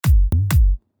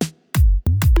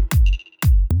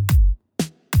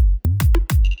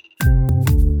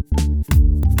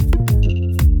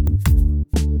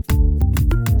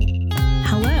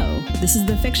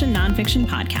fiction nonfiction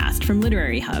podcast from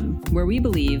Literary Hub, where we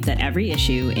believe that every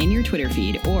issue in your Twitter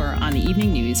feed or on the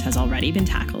evening news has already been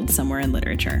tackled somewhere in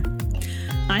literature.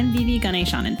 I'm Vivi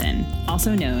Ganeshananthan,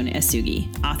 also known as Sugi,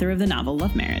 author of the novel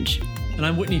Love Marriage. And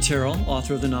I'm Whitney Terrell,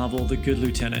 author of the novel The Good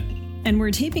Lieutenant. And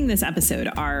we're taping this episode,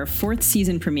 our fourth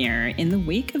season premiere, in the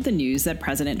wake of the news that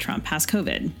President Trump has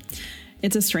COVID.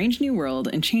 It's a strange new world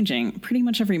and changing pretty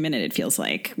much every minute, it feels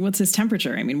like. What's his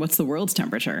temperature? I mean, what's the world's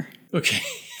temperature? Okay.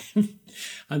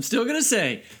 I'm still going to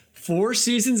say 4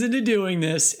 seasons into doing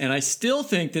this, and I still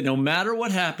think that no matter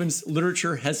what happens,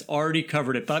 literature has already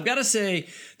covered it. But I've got to say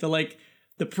that,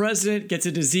 the president gets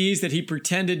a disease that he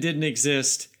pretended didn't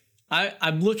exist.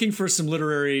 I'm looking for some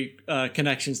literary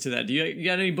connections to that. You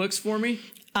got any books for me?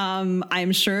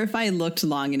 I'm sure if I looked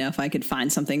long enough, I could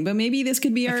find something, but maybe this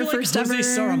could be our first ever.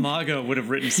 Jose Saramago would have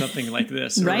written something like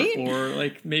this, right?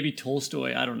 Or maybe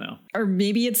Tolstoy. I don't know. Or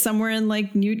maybe it's somewhere in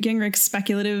Newt Gingrich's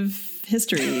speculative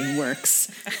history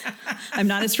works. I'm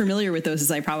not as familiar with those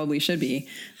as I probably should be.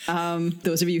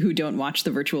 Those of you who don't watch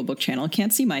the virtual book channel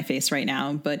can't see my face right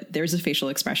now, but there's a facial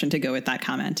expression to go with that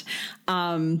comment.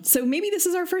 So maybe this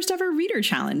is our first ever reader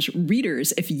challenge.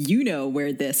 Readers, if you know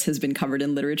where this has been covered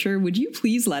in literature, would you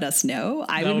please let us know?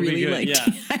 I'd really like to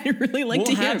hear about it.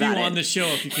 We'll have you on the show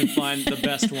if you can find the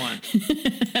best one.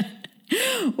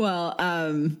 Well,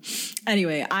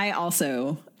 anyway, I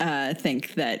also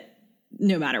think that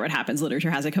no matter what happens,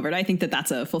 literature has it covered. I think that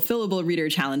that's a fulfillable reader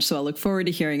challenge, so I'll look forward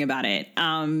to hearing about it.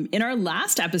 In our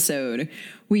last episode,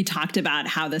 we talked about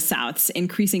how the South's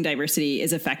increasing diversity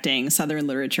is affecting Southern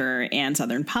literature and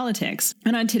Southern politics.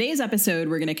 And on today's episode,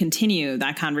 we're going to continue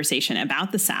that conversation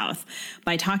about the South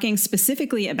by talking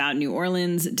specifically about New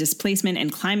Orleans, displacement,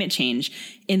 and climate change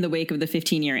in the wake of the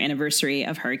 15-year anniversary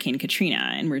of Hurricane Katrina.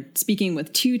 And we're speaking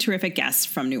with 2 terrific guests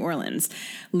from New Orleans.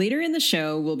 Later in the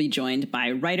show, we'll be joined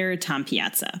by writer Tom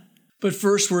Piazza. But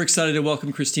first, we're excited to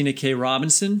welcome Kristina K.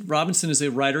 Robinson. Robinson is a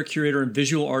writer, curator, and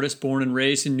visual artist born and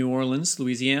raised in New Orleans,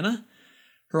 Louisiana.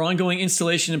 Her ongoing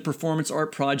installation and performance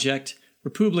art project,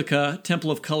 Republica, Temple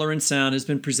of Color and Sound, has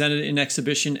been presented in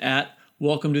exhibition at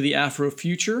Welcome to the Afro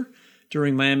Future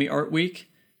during Miami Art Week,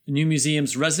 the New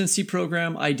Museum's residency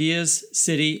program, Ideas,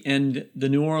 City, and the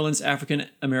New Orleans African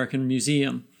American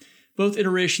Museum. Both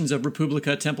iterations of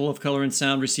Republica, Temple of Color and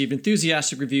Sound received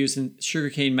enthusiastic reviews in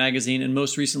Sugarcane Magazine and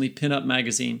most recently Pinup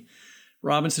Magazine.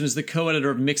 Robinson is the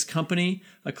co-editor of Mixed Company,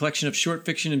 a collection of short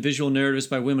fiction and visual narratives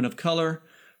by women of color.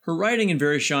 Her writing in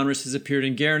various genres has appeared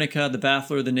in Guernica, The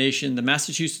Baffler, The Nation, The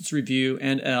Massachusetts Review,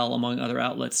 and Elle, among other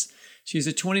outlets. She is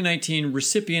a 2019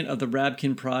 recipient of the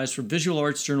Rabkin Prize for Visual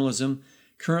Arts Journalism.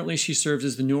 Currently, she serves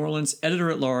as the New Orleans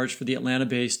editor-at-large for the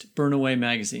Atlanta-based Burnaway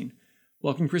Magazine.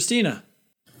 Welcome, Kristina.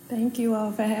 Thank you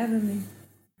all for having me.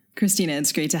 Kristina,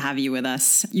 it's great to have you with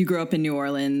us. You grew up in New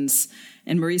Orleans,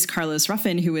 and Maurice Carlos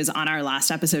Ruffin, who was on our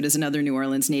last episode, is another New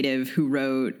Orleans native who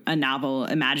wrote a novel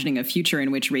imagining a future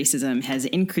in which racism has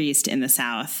increased in the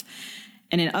South.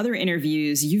 And in other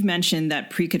interviews, you've mentioned that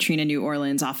pre-Katrina New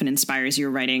Orleans often inspires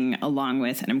your writing along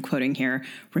with, and I'm quoting here,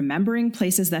 remembering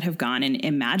places that have gone and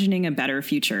imagining a better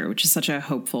future, which is such a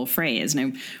hopeful phrase. And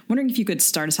I'm wondering if you could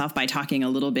start us off by talking a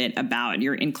little bit about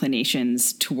your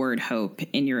inclinations toward hope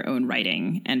in your own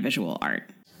writing and visual art.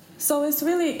 So it's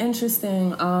really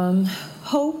interesting.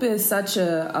 Hope is such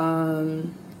a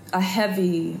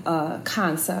heavy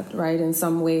concept, right, in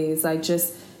some ways,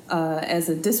 as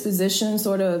a disposition,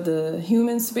 sort of the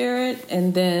human spirit,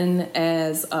 and then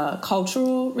as a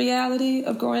cultural reality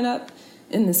of growing up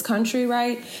in this country,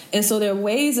 right? And so there are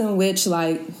ways in which,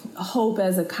 hope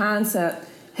as a concept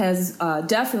has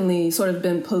definitely sort of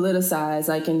been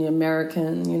politicized, in the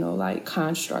American,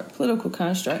 political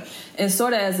construct. And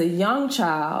sort of as a young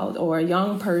child or a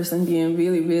young person being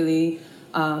really, really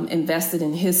invested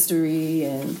in history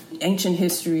and ancient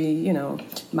history,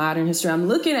 modern history. I'm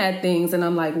looking at things and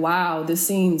I'm like, wow, this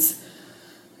seems,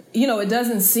 it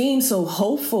doesn't seem so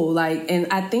hopeful. And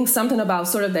I think something about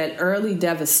sort of that early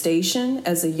devastation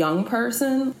as a young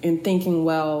person and thinking,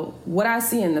 well, what I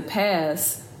see in the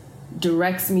past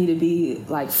directs me to be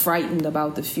frightened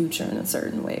about the future in a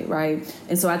certain way, right?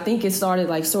 And so I think it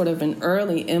started sort of an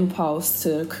early impulse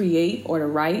to create or to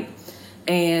write.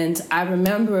 And I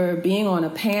remember being on a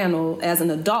panel as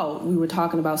an adult. We were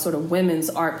talking about sort of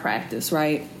women's art practice,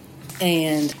 right?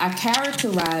 And I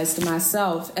characterized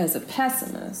myself as a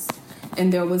pessimist.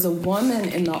 And there was a woman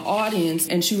in the audience,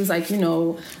 and she was like,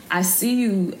 I see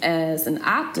you as an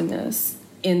optimist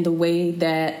in the way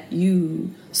that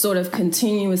you sort of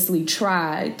continuously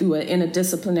try through an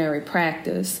interdisciplinary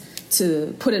practice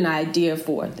to put an idea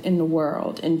forth in the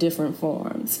world in different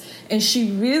forms. And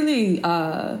she really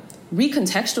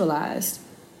recontextualized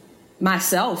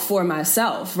myself for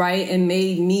myself, right? And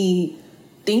made me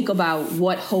think about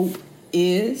what hope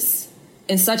is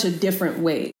in such a different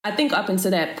way. I think up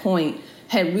until that point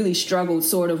had really struggled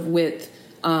sort of with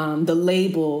the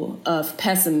label of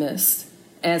pessimist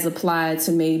as applied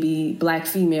to maybe Black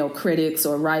female critics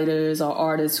or writers or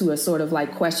artists who are sort of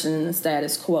like questioning the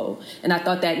status quo. And I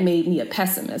thought that made me a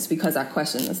pessimist because I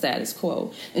questioned the status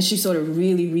quo. And she sort of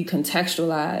really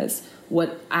recontextualized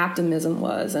what optimism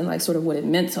was and like sort of what it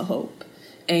meant to hope.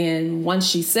 And once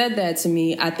she said that to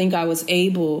me, I think I was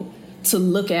able to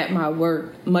look at my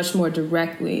work much more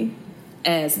directly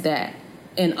as that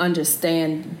and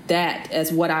understand that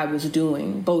as what I was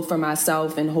doing, both for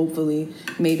myself and hopefully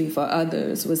maybe for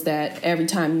others, was that every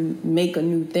time you make a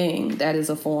new thing, that is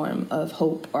a form of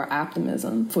hope or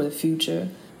optimism for the future.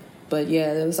 But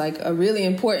yeah, there was like a really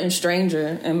important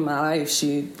stranger in my life.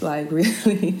 She like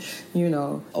really,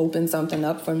 opened something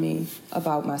up for me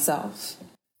about myself.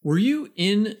 Were you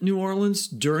in New Orleans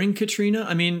during Katrina?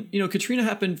 I mean, Katrina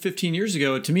happened 15 years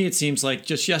ago. To me, it seems like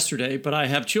just yesterday, but I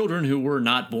have children who were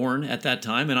not born at that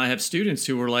time, and I have students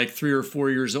who were like 3 or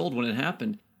 4 years old when it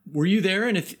happened. Were you there?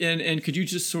 And and could you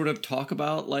just sort of talk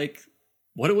about like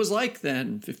what it was like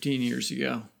then 15 years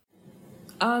ago?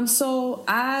 So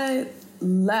I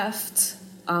left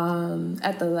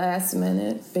at the last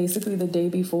minute, basically the day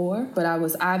before, but I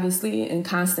was obviously in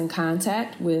constant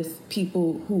contact with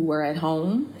people who were at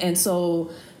home. And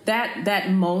so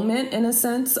that moment, in a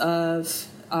sense, of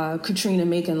Katrina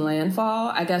making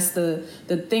landfall, I guess the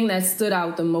thing that stood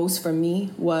out the most for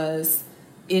me was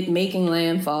it making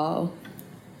landfall,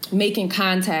 making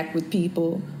contact with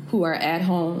people who are at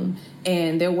home.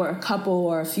 And there were a couple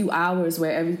or a few hours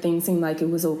where everything seemed like it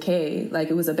was okay. Like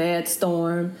it was a bad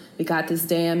storm. We got this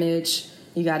damage.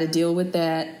 You got to deal with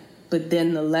that. But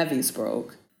then the levees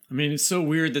broke. I mean, it's so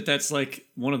weird that that's like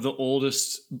one of the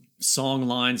oldest song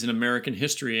lines in American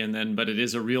history. But it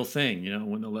is a real thing,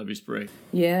 when the levees break.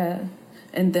 Yeah.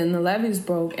 And then the levees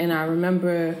broke. And I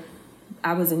remember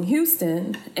I was in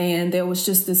Houston and there was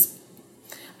just this,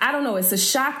 I don't know, it's a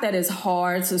shock that is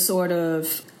hard to sort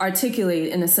of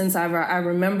articulate in a sense. I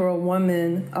remember a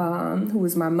woman who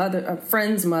was my mother, a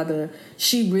friend's mother.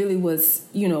 She really was,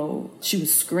 she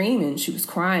was screaming, she was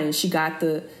crying. She got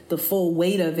the full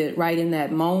weight of it right in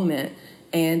that moment.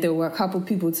 And there were a couple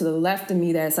people to the left of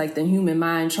me that's like the human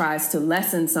mind tries to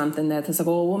lessen something that's like,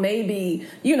 oh, well, maybe,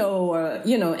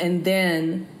 and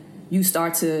then you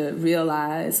start to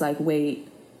realize like, wait,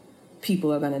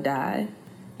 people are going to die.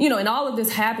 And all of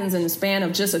this happens in the span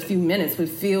of just a few minutes, but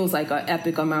feels like an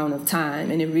epic amount of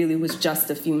time. And it really was just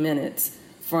a few minutes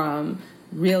from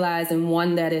realizing,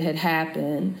 one, that it had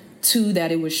happened, two,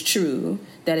 that it was true,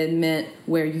 that it meant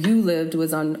where you lived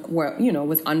was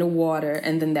was underwater,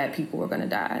 and then that people were going to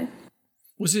die.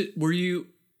 Were you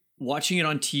watching it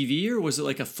on TV, or was it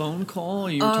like a phone call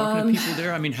and you were talking to people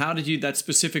there? I mean, how did you, that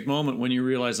specific moment when you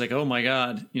realized like, oh my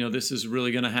God, this is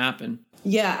really going to happen?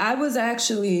 Yeah, I was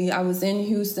in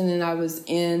Houston and I was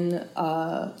in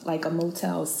like a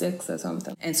Motel 6 or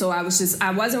something. And so I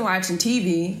wasn't watching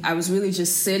TV. I was really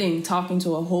just sitting, talking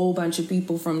to a whole bunch of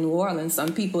people from New Orleans,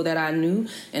 some people that I knew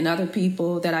and other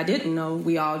people that I didn't know.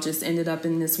 We all just ended up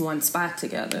in this one spot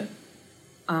together.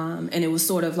 And it was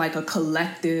sort of like a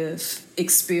collective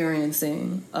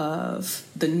experiencing of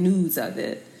the news of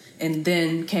it. And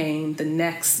then came the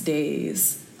next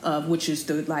days of which is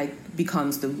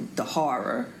becomes the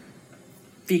horror,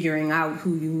 figuring out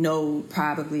who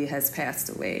probably has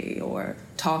passed away, or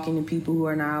talking to people who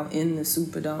are now in the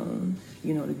Superdome.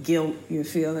 The guilt you're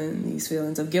feeling, these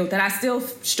feelings of guilt that I still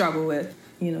struggle with.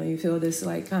 You feel this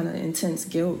like kind of intense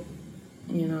guilt,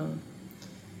 and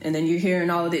then you're hearing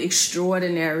all of the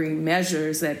extraordinary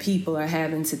measures that people are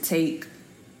having to take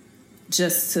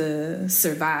just to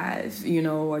survive,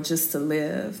 or just to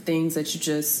live, things that you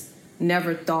just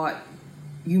never thought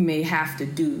you may have to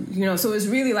do, so it's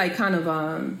really like kind of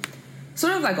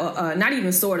sort of like not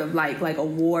even sort of like a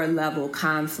war level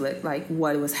conflict, like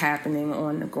what was happening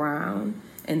on the ground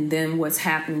and then what's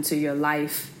happening to your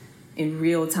life in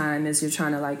real time as you're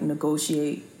trying to like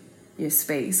negotiate your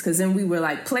space, because then we were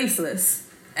like placeless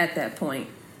at that point,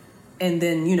 and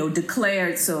then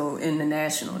declared so in the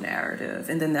national narrative,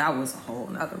 and then that was a whole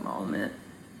other moment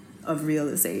of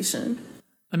realization.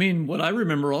 I mean, what I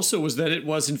remember also was that it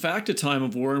was, in fact, a time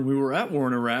of war, and we were at war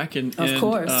in Iraq. Of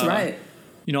course, right.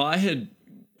 I had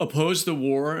opposed the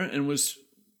war and was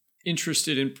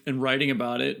interested in writing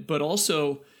about it. But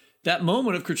also, that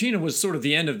moment of Katrina was sort of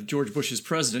the end of George Bush's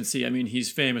presidency. I mean, he's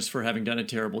famous for having done a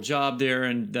terrible job there,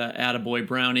 and the attaboy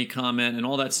brownie comment and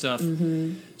all that stuff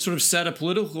sort of set a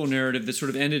political narrative that sort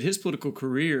of ended his political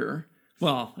career.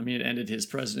 Well, I mean, it ended his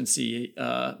presidency,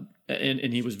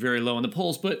 and he was very low in the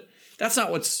polls. But that's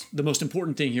not what's the most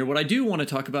important thing here. What I do want to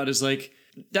talk about is like,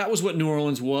 that was what New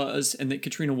Orleans was and that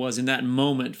Katrina was in that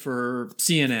moment for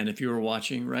CNN, if you were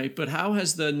watching, right? But how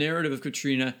has the narrative of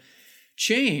Katrina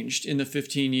changed in the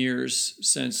 15 years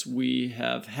since we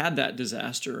have had that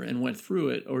disaster and went through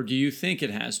it? Or do you think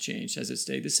it has changed? Has it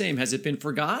stayed the same? Has it been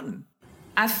forgotten?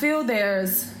 I feel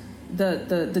there's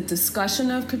the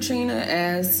discussion of Katrina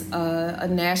as a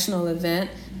national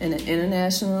event and an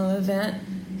international event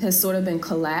has sort of been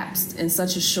collapsed in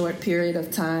such a short period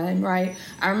of time, right?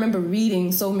 I remember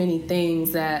reading so many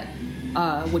things that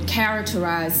would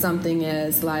characterize something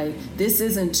as like, this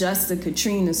isn't just a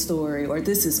Katrina story, or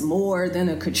this is more than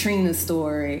a Katrina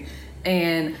story.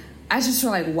 And I just feel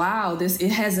like, wow,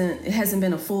 it hasn't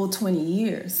been a full 20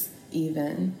 years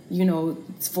even,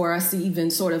 for us to even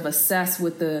sort of assess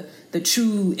what the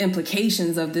true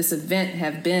implications of this event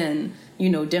have been,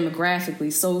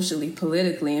 demographically, socially,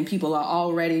 politically, and people are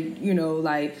already,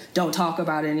 like, don't talk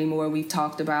about it anymore. We've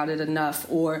talked about it enough,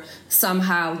 or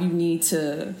somehow you need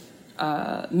to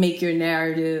make your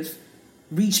narrative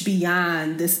reach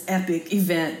beyond this epic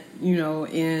event,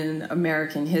 in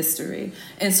American history.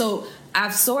 And so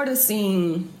I've sort of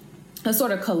seen a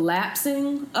sort of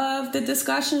collapsing of the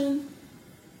discussion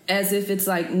as if it's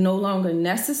like no longer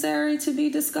necessary to be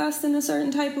discussed in a certain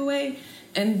type of way.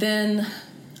 And then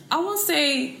I won't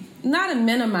say not a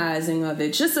minimizing of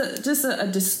it, just a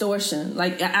distortion.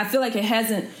 Like, I feel like it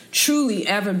hasn't truly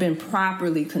ever been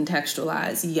properly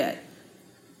contextualized yet,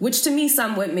 which to me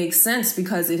somewhat makes sense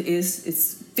because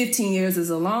it's 15 years is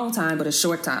a long time, but a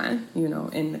short time,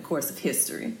 in the course of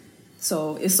history.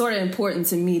 So it's sort of important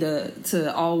to me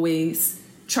to always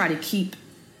try to keep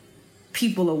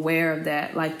people aware of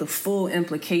that, like the full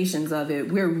implications of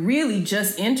it. We're really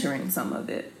just entering some of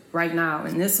it right now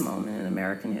in this moment in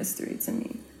American history, to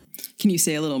me. Can you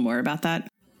say a little more about that?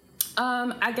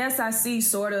 I guess I see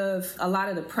sort of a lot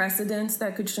of the precedents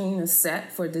that Katrina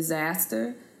set for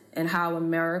disaster and how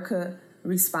America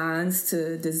responds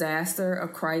to disaster or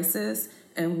crisis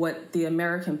and what the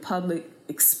American public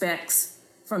expects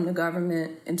from the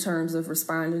government in terms of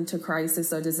responding to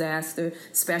crisis or disaster,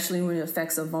 especially when it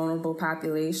affects a vulnerable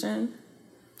population.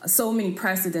 So many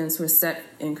precedents were set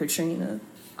in Katrina.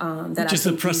 Just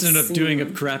the precedent of doing a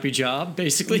crappy job,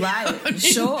 basically. Right, I mean,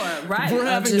 sure, right. We're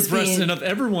having the precedent of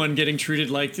everyone getting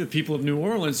treated like the people of New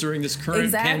Orleans during this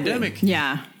current pandemic.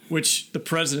 Yeah. Which the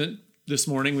president, this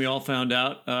morning, we all found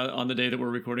out on the day that we're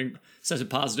recording, tested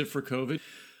positive for COVID.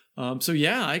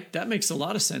 That makes a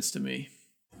lot of sense to me.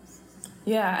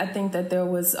 Yeah, I think that there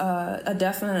was a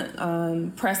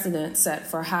definite precedent set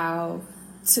for how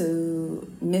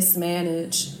to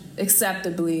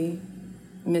acceptably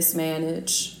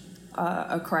mismanage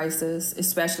a crisis,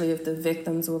 especially if the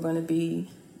victims were going to be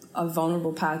a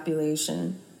vulnerable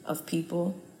population of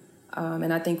people.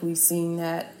 And I think we've seen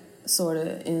that sort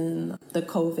of in the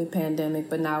COVID pandemic,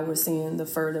 but now we're seeing the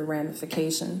further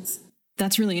ramifications.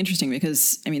 That's really interesting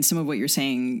because, I mean, some of what you're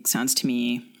saying sounds to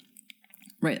me,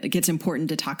 right, like it's important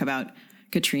to talk about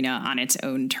Katrina on its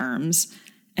own terms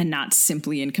and not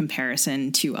simply in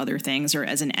comparison to other things or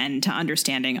as an end to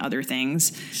understanding other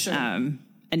things. Sure.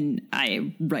 And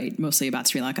I write mostly about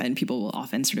Sri Lanka, and people will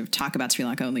often sort of talk about Sri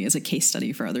Lanka only as a case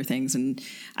study for other things. And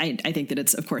I think that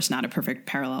it's, of course, not a perfect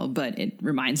parallel, but it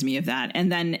reminds me of that. And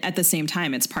then at the same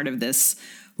time, it's part of this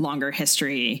longer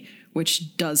history,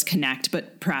 which does connect,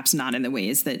 but perhaps not in the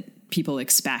ways that people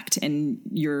expect. And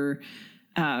you're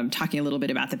talking a little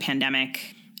bit about the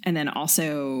pandemic. And then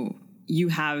also you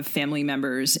have family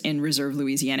members in Reserve,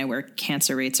 Louisiana, where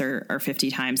cancer rates are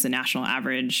 50 times the national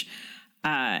average.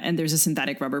 And there's a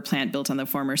synthetic rubber plant built on the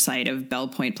former site of Bell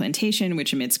Point Plantation,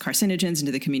 which emits carcinogens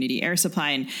into the community air supply.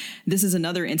 And this is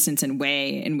another instance and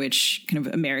way in which kind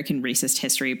of American racist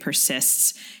history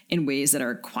persists in ways that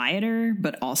are quieter,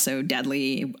 but also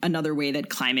deadly. Another way that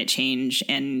climate change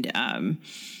and,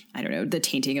 the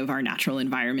tainting of our natural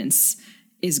environments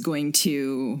is going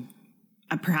to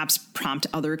perhaps prompt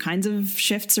other kinds of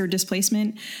shifts or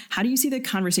displacement. How do you see the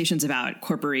conversations about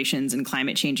corporations and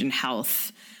climate change and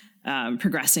health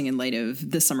progressing in light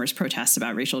of this summer's protests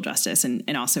about racial justice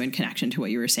and also in connection to what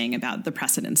you were saying about the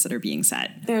precedents that are being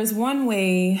set? There's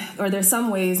some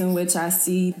ways in which I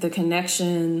see the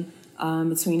connection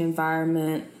between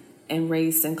environment and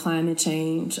race and climate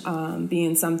change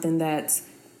being something that's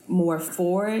more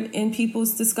forward in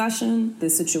people's discussion. The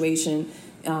situation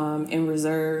in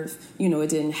Reserve, it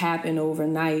didn't happen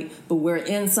overnight, but we're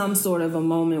in some sort of a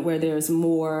moment where there's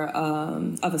more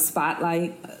of a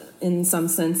spotlight in some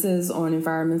senses on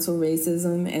environmental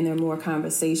racism, and there are more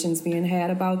conversations being had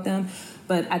about them.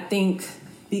 But I think,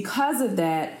 because of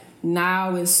that,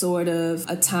 now is sort of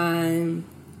a time,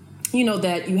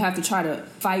 that you have to try to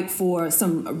fight for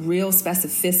some real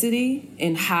specificity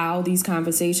in how these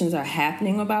conversations are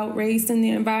happening about race and the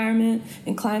environment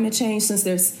and climate change, since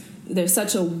there's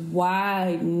such a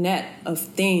wide net of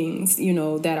things,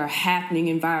 that are happening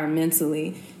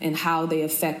environmentally and how they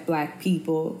affect Black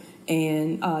people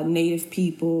and Native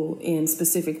people in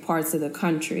specific parts of the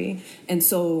country. And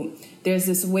so there's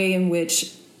this way in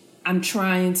which I'm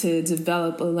trying to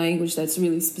develop a language that's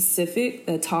really specific,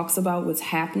 that talks about what's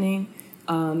happening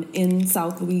in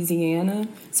South Louisiana,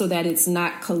 so that it's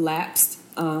not collapsed.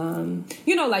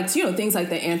 Things like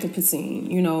the Anthropocene,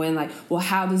 and like, well,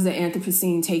 how does the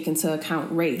Anthropocene take into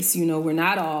account race? We're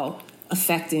not all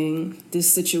affecting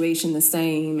this situation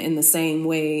in the same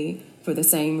way for the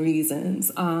same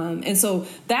reasons. And so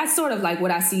that's sort of like what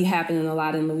I see happening a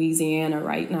lot in Louisiana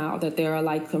right now, that there are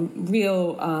like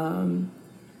real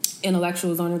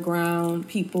intellectuals on the ground,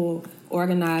 people,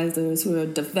 organizers who are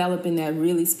developing that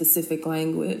really specific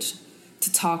language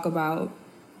to talk about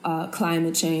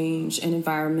climate change and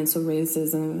environmental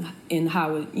racism and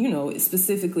how it, it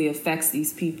specifically affects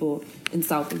these people in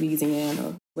South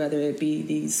Louisiana, whether it be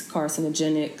these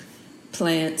carcinogenic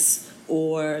plants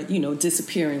or,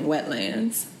 disappearing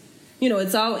wetlands.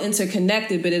 It's all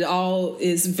interconnected, but it all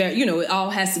is very, it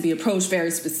all has to be approached very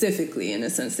specifically in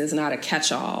a sense. There's not a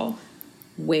catch-all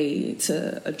way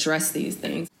to address these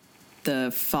things.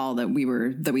 The fall that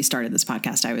we started this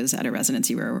podcast, I was at a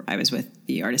residency where I was with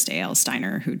the artist A.L.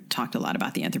 Steiner, who talked a lot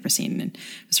about the Anthropocene, and it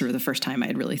was sort of the first time I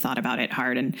had really thought about it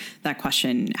hard. And that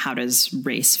question, how does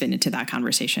race fit into that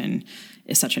conversation,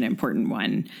 is such an important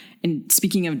one. And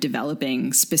speaking of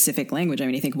developing specific language,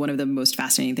 I think one of the most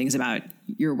fascinating things about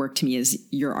your work to me is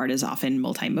your art is often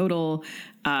multimodal,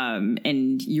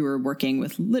 and you were working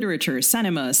with literature,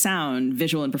 cinema, sound,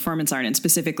 visual and performance art, and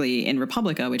specifically in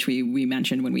Republica, which we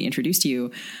mentioned when we introduced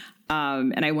you.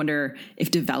 And I wonder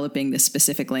if developing this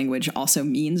specific language also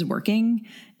means working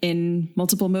in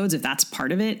multiple modes, if that's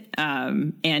part of it,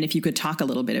 and if you could talk a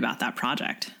little bit about that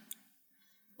project.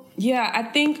 Yeah, I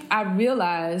think I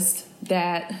realized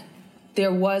that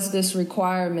there was this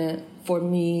requirement for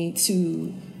me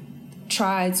to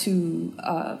try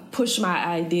to push my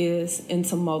ideas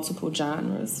into multiple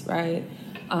genres, right?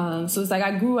 So it's like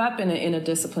I grew up in an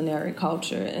interdisciplinary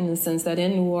culture in the sense that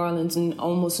in New Orleans,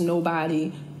 almost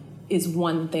nobody is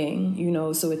one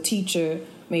thing, So a teacher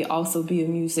may also be a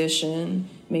musician,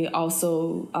 may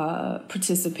also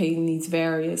participate in these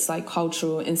various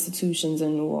cultural institutions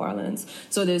in New Orleans.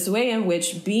 So there's a way in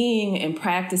which being and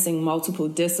practicing multiple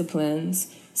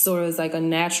disciplines sort of is like a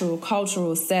natural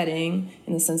cultural setting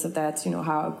in the sense that that's,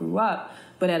 how I grew up.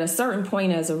 But at a certain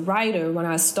point as a writer, when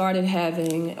I started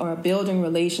having or building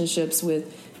relationships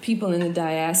with people in the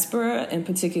diaspora, and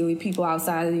particularly people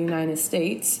outside of the United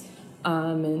States,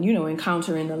 and,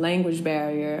 encountering the language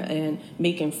barrier and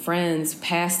making friends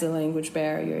past the language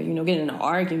barrier, getting in an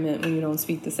argument when you don't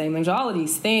speak the same language, all of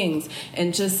these things,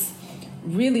 and just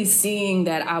really seeing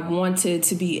that I wanted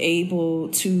to be able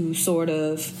to sort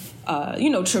of,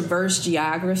 traverse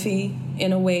geography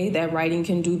in a way that writing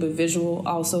can do, but visual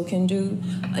also can do.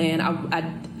 And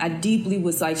I deeply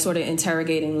was sort of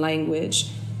interrogating language,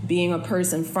 being a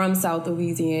person from South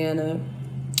Louisiana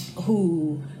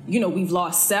who, we've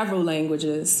lost several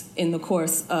languages in the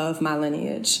course of my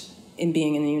lineage in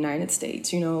being in the United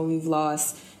States. We've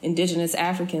lost indigenous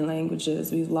African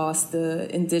languages. We've lost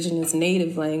the indigenous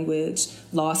native language,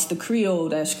 lost the Creole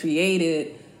that's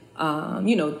created,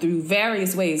 through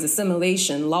various ways,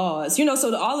 assimilation, laws,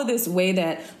 so all of this way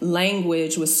that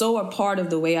language was so a part of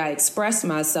the way I expressed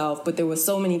myself, but there were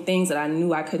so many things that I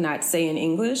knew I could not say in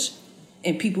English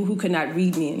and people who could not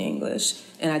read me in English.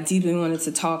 And I deeply wanted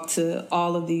to talk to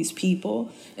all of these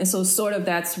people. And so sort of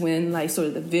that's when sort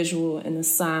of the visual and the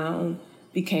sound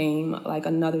became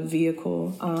another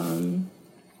vehicle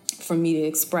for me to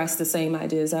express the same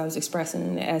ideas I was expressing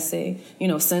in the essay,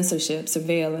 censorship,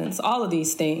 surveillance, all of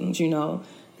these things,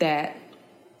 that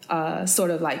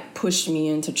sort of pushed me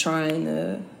into trying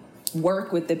to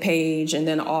work with the page and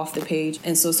then off the page.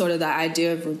 And so sort of the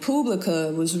idea of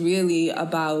Republica was really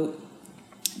about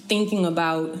thinking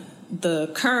about the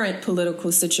current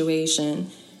political situation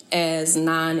as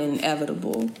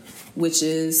non-inevitable, which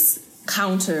is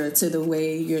counter to the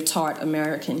way you're taught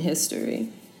American history.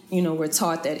 We're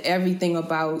taught that everything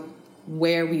about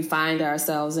where we find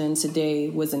ourselves in today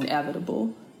was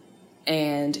inevitable.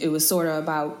 And it was sort of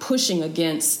about pushing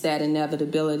against that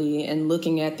inevitability and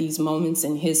looking at these moments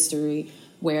in history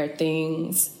where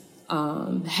things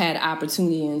had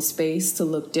opportunity and space to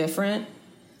look different.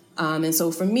 And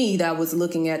so for me, that was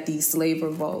looking at these slave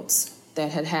revolts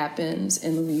that had happened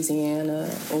in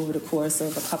Louisiana over the course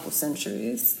of a couple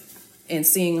centuries, and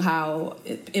seeing how,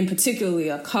 in particularly,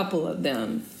 a couple of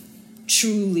them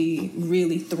truly,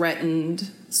 really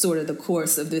threatened sort of the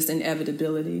course of this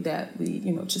inevitability that we,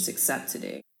 just accept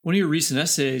today. One of your recent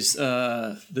essays,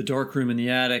 The Dark Room in the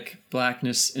Attic,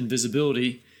 Blackness,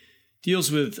 Invisibility,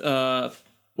 deals with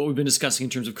what we've been discussing in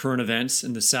terms of current events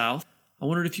in the South. I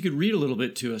wondered if you could read a little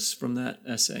bit to us from that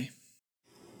essay.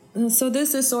 So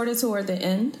this is sort of toward the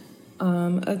end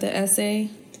of the essay,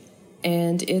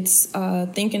 and it's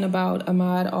thinking about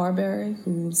Ahmaud Arbery,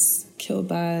 who's killed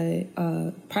by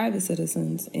private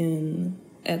citizens in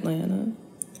Atlanta.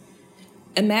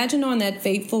 Imagine on that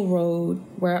fateful road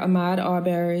where Ahmaud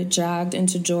Arbery jogged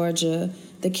into Georgia,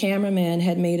 the cameraman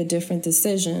had made a different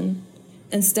decision.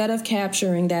 Instead of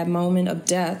capturing that moment of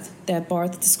death that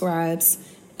Barth describes,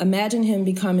 imagine him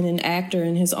becoming an actor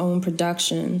in his own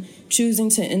production, choosing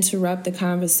to interrupt the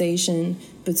conversation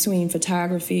between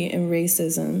photography and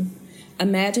racism.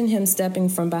 Imagine him stepping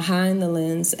from behind the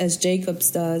lens, as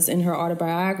Jacobs does in her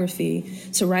autobiography,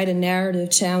 to write a narrative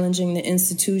challenging the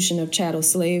institution of chattel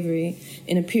slavery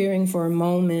and appearing for a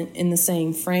moment in the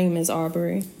same frame as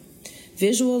Arbery.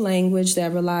 Visual language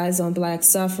that relies on Black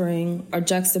suffering or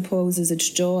juxtaposes its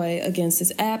joy against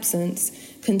its absence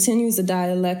continues a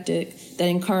dialectic that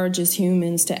encourages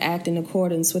humans to act in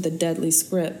accordance with a deadly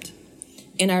script.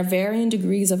 In our varying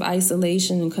degrees of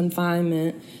isolation and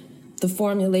confinement, the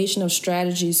formulation of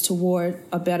strategies toward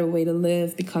a better way to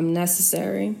live become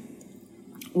necessary.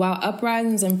 While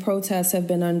uprisings and protests have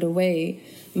been underway,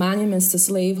 monuments to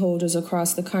slaveholders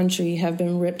across the country have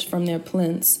been ripped from their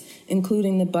plinths,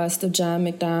 including the bust of John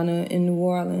McDonough in New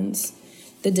Orleans.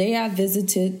 The day I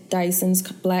visited Dyson's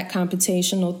Black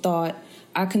Computational Thought,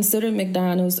 I considered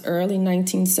McDonough's early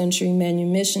 19th century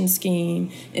manumission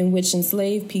scheme in which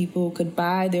enslaved people could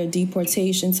buy their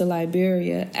deportation to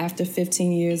Liberia after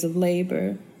 15 years of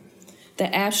labor.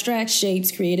 The abstract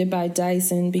shapes created by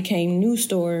Dyson became new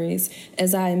stories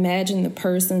as I imagined the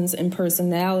persons and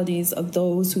personalities of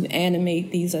those who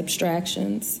animate these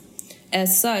abstractions.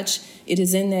 As such, it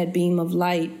is in that beam of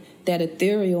light, that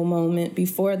ethereal moment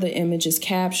before the image is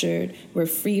captured, where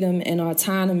freedom and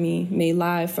autonomy may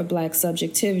lie for Black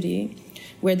subjectivity,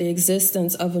 where the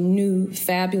existence of a new,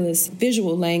 fabulous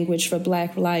visual language for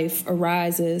Black life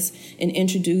arises and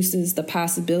introduces the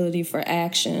possibility for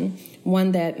action,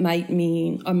 one that might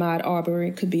mean Ahmaud Arbery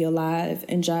could be alive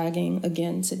and jogging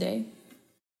again today.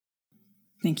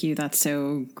 Thank you. That's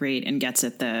so great and gets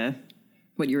at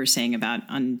what you were saying about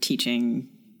unteaching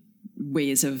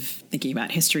ways of thinking about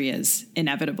history as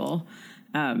inevitable,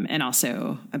 and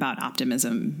also about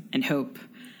optimism and hope.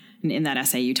 And in that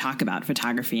essay, you talk about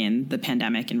photography and the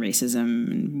pandemic and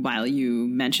racism. And while you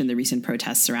mentioned the recent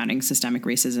protests surrounding systemic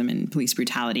racism and police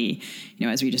brutality,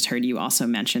 as we just heard, you also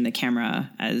mentioned the camera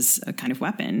as a kind of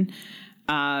weapon.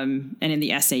 And in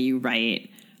the essay, you write,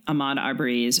 Ahmaud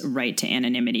Arbery's right to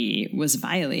anonymity was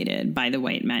violated by the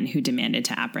white men who demanded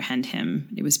to apprehend him.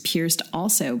 It was pierced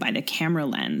also by the camera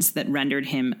lens that rendered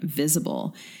him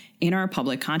visible in our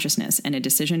public consciousness, and a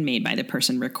decision made by the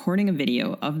person recording a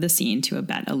video of the scene to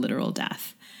abet a literal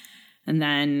death. And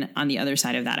then on the other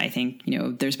side of that, I think,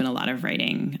 there's been a lot of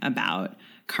writing about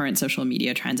current social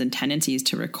media trends and tendencies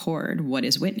to record what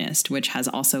is witnessed, which has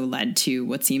also led to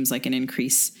what seems like an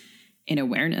increase in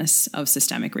awareness of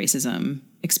systemic racism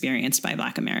experienced by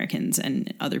Black Americans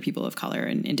and other people of color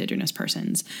and Indigenous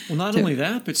persons. Well, not only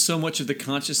that, but so much of the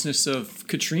consciousness of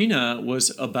Katrina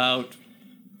was about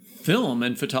film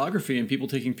and photography and people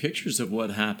taking pictures of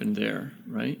what happened there,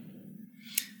 right?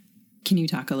 Can you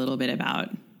talk a little bit about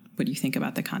what you think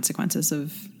about the consequences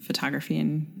of photography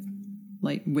and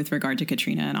with regard to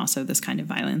Katrina and also this kind of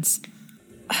violence?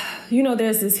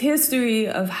 There's this history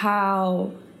of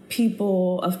how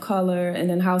people of color, and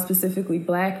then how specifically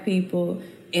Black people,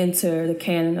 enter the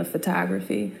canon of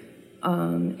photography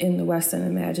in the Western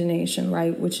imagination,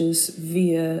 right, which is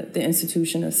via the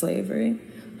institution of slavery.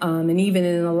 And even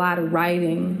in a lot of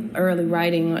writing, early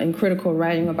writing and critical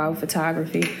writing about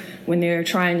photography, when they're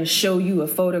trying to show you a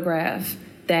photograph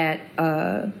that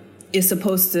is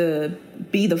supposed to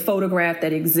be the photograph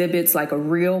that exhibits like a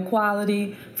real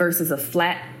quality versus a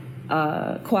flat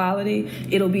quality,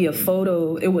 it'll be a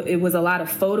photo. It was a lot of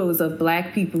photos of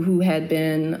Black people who had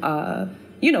been,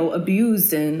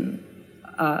 abused in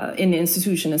the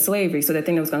institution of slavery. So they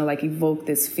think it was going to evoke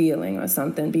this feeling or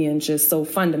something, being just so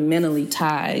fundamentally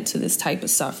tied to this type of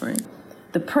suffering.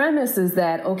 The premise is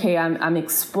that, okay, I'm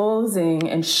exposing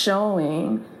and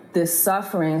showing this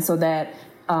suffering so that,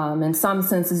 in some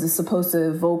senses, it's supposed to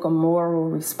evoke a moral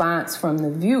response from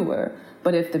the viewer.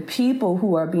 But if the people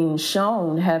who are being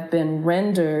shown have been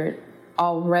rendered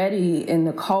already in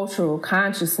the cultural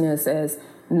consciousness as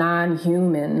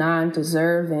non-human,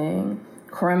 non-deserving,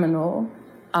 criminal.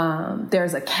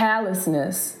 There's a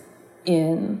callousness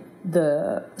in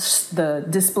the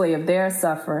display of their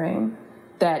suffering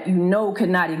that could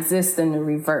not exist in the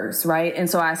reverse, right? And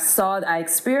so I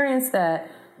experienced that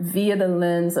via the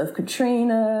lens of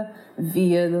Katrina,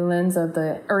 via the lens of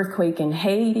the earthquake in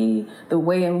Haiti, the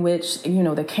way in which,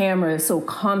 the camera is so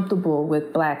comfortable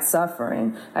with Black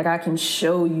suffering. Like, I can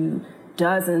show you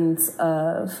dozens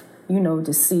of,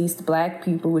 deceased Black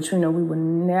people, which we would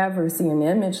never see an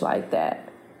image like that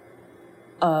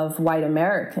of white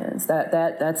Americans.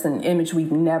 That's an image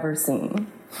we've never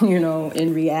seen,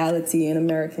 in reality in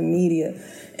American media.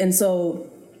 And so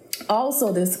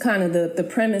also this kind of the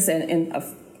premise and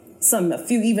a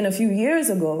few years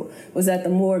ago was that the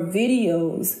more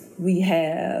videos we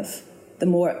have, the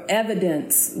more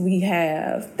evidence we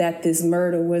have that this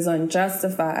murder was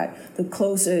unjustified, the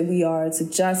closer we are to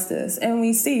justice. And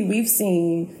we've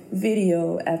seen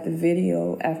video after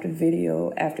video after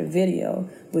video after video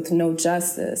with no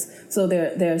justice. So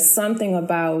there's something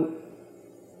about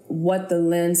what the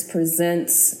lens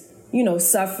presents,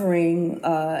 suffering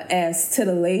as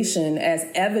titillation, as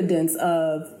evidence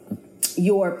of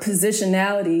your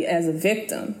positionality as a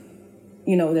victim,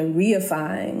 the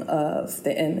reifying of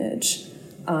the image,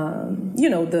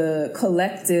 the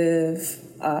collective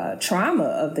trauma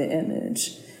of the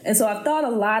image. And so I've thought a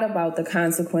lot about the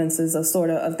consequences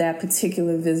of that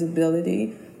particular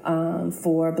visibility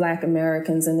for Black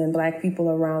Americans and then Black people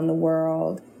around the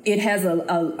world. It has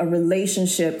a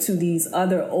relationship to these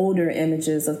other older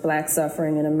images of Black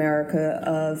suffering in America,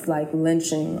 of like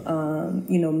lynching,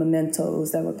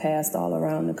 mementos that were passed all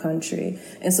around the country.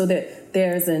 And so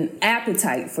there's an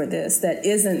appetite for this that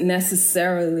isn't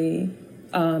necessarily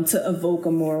to evoke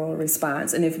a moral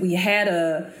response. And if we had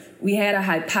a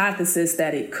hypothesis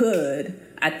that it could,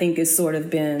 I think it's sort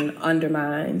of been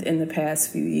undermined in the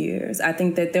past few years. I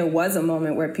think that there was a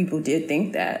moment where people did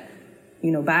think that,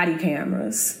 body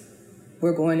cameras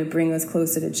were going to bring us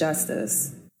closer to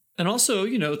justice. And also,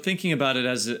 thinking about it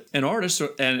as an artist,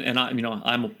 and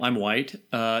I'm white,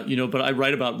 but I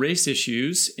write about race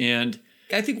issues, and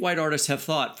I think white artists have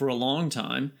thought for a long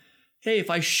time, hey,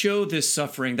 if I show this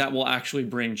suffering, that will actually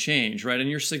bring change, right? And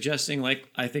you're suggesting, like,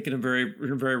 I think in a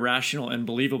very rational and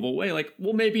believable way, like,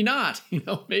 well, maybe not.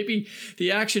 Maybe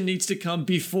the action needs to come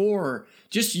before.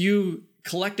 Just you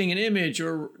collecting an image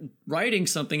or writing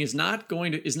something is not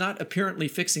apparently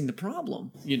fixing the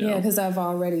problem. Yeah, because I've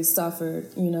already suffered.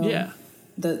 Yeah.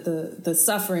 The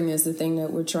suffering is the thing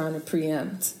that we're trying to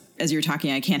preempt. As you're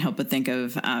talking, I can't help but think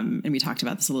of, and we talked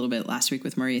about this a little bit last week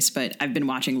with Maurice, but I've been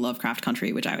watching Lovecraft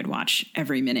Country, which I would watch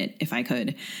every minute if I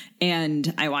could.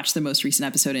 And I watched the most recent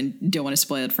episode and don't want to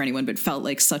spoil it for anyone, but felt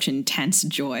like such intense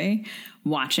joy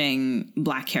watching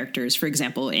Black characters, for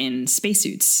example, in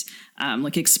spacesuits,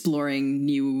 like exploring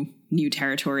new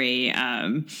territory,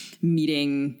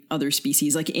 meeting other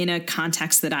species, like in a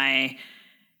context that I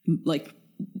like.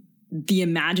 The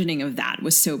imagining of that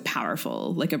was so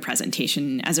powerful, like a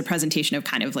presentation of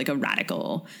kind of like a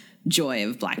radical joy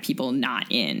of Black people not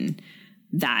in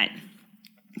that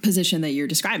position that you're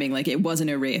describing. Like, it wasn't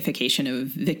a reification of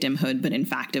victimhood, but in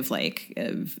fact of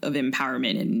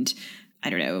empowerment and, I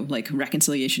don't know, like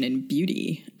reconciliation and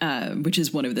beauty, which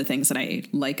is one of the things that I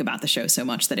like about the show so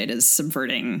much, that it is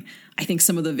subverting, I think,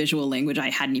 some of the visual language I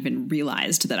hadn't even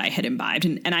realized that I had imbibed.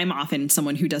 And I'm often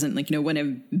someone who doesn't, like, when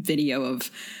a video of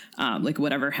like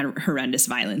whatever horrendous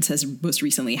violence has most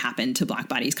recently happened to Black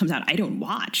bodies comes out, I don't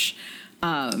watch.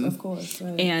 Of course.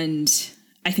 Right. And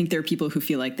I think there are people who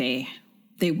feel like they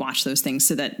watch those things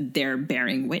so that they're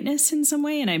bearing witness in some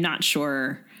way. And I'm not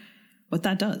sure what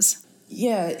that does.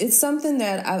 Yeah, it's something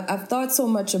that I've thought so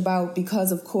much about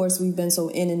because, of course, we've been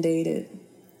so inundated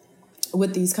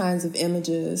with these kinds of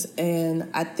images.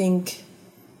 And I think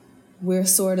we're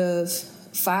sort of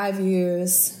 5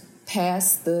 years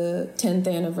past the 10th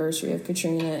anniversary of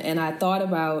Katrina. And I thought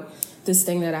about this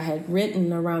thing that I had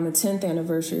written around the 10th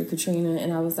anniversary of Katrina.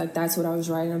 And I was like, that's what I was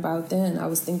writing about then. I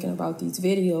was thinking about these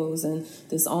videos and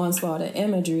this onslaught of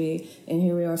imagery. And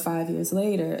here we are 5 years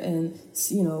later. And,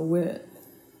 we're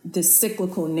this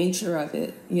cyclical nature of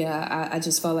it. Yeah, I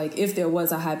just felt like if there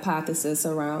was a hypothesis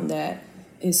around that,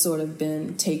 it's sort of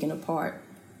been taken apart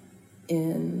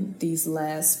in these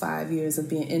last 5 years of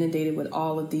being inundated with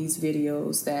all of these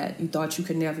videos that you thought you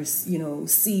could never,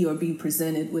 see or be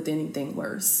presented with anything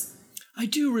worse. I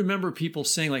do remember people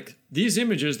saying, like, these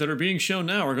images that are being shown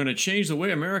now are going to change the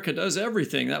way America does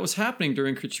everything. That was happening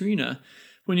during Katrina,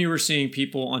 when you were seeing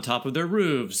people on top of their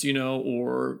roofs,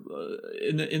 or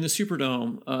in the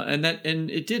Superdome, and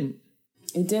it didn't.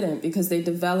 It didn't, because they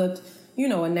developed,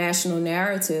 a national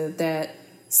narrative that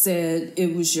said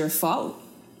it was your fault.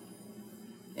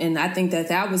 And I think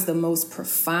that was the most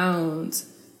profound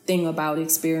thing about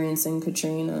experiencing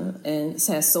Katrina, and it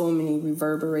has so many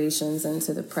reverberations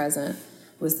into the present,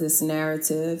 was this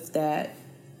narrative that,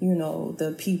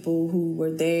 the people who were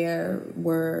there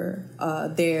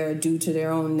due to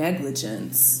their own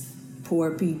negligence.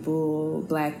 Poor people,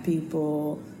 Black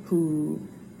people who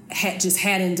just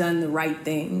hadn't done the right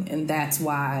thing, and that's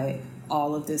why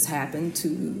all of this happened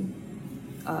to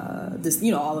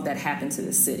all of that happened to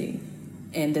the city.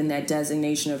 And then that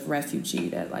designation of refugee,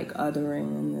 that like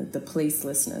othering and the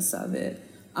placelessness of it.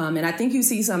 And I think you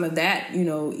see some of that,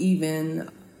 even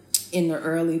in the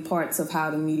early parts of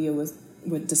how the media was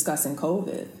discussing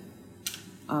COVID.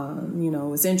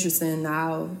 It's interesting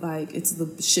now, like it's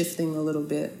shifting a little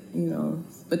bit,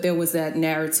 but there was that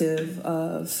narrative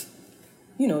of,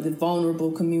 the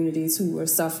vulnerable communities who were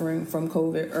suffering from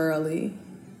COVID early,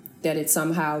 that it's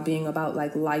somehow being about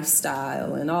like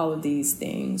lifestyle and all of these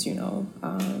things,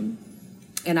 and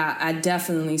I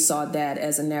definitely saw that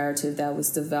as a narrative that was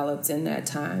developed in that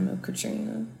time of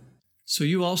Katrina. So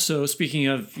you also, speaking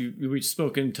of,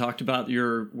 we've talked about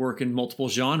your work in multiple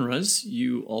genres.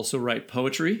 You also write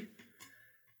poetry.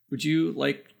 Would you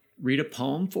read a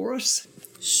poem for us?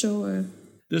 Sure.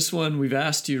 This one we've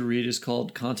asked you to read is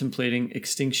called Contemplating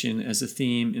Extinction as a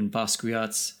Theme in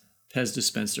Basquiat's Pez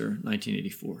Dispenser,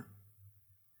 1984.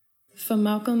 For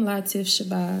Malcolm Latif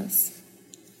Shabazz.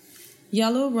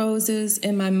 Yellow roses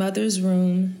in my mother's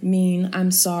room mean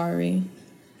I'm sorry.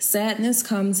 Sadness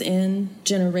comes in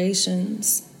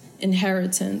generations,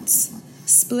 inheritance,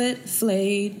 split,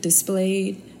 flayed,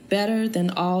 displayed, better than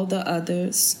all the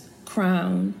others,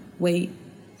 crown, weight,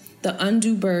 the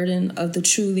undue burden of the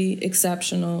truly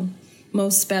exceptional,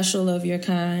 most special of your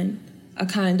kind, a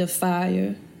kind of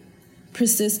fire,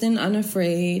 persistent,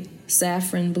 unafraid,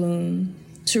 saffron bloom,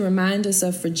 to remind us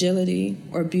of fragility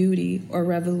or beauty or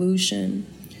revolution,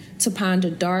 to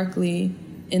ponder darkly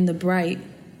in the bright,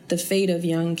 the fate of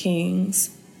young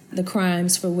kings, the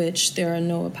crimes for which there are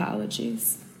no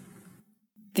apologies.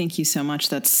 Thank you so much.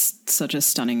 That's such a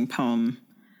stunning poem.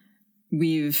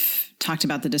 We've talked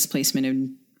about the displacement of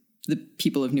the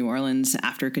people of New Orleans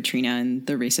after Katrina and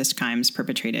the racist crimes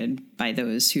perpetrated by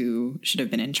those who should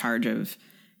have been in charge of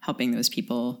helping those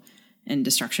people, and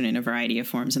destruction in a variety of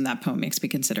forms. And that poem makes me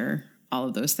consider all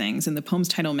of those things. And the poem's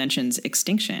title mentions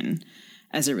extinction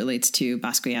as it relates to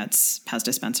Basquiat's Pez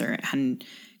Dispenser. And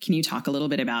can you talk a little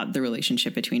bit about the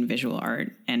relationship between visual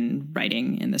art and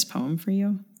writing in this poem for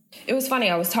you? It was funny.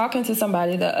 I was talking to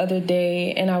somebody the other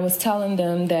day, and I was telling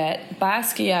them that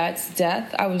Basquiat's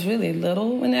death, I was really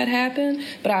little when that happened,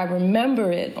 but I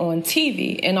remember it on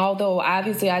TV. And although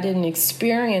obviously I didn't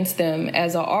experience them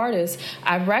as an artist,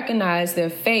 I recognized their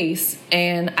face,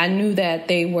 and I knew that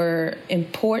they were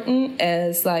important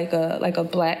as like a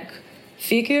Black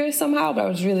figure somehow, but I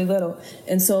was really little.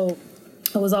 And so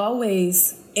I was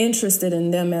always interested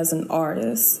in them as an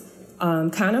artist,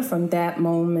 kind of from that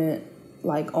moment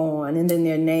on, and then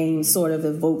their name sort of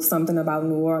evoked something about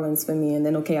New Orleans for me, and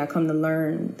then I come to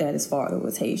learn that his father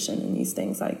was Haitian and these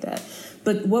things like that.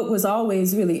 But what was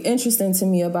always really interesting to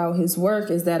me about his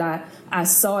work is that I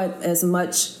saw it as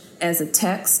much as a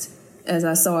text as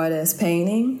I saw it as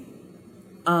painting,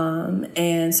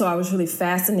 and so I was really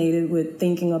fascinated with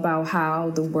thinking about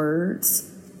how the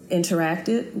words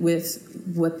interacted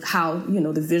with how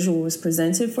the visual was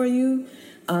presented for you,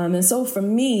 and so for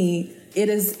me,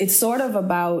 it's sort of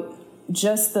about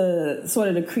just the sort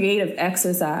of the creative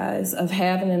exercise of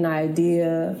having an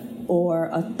idea or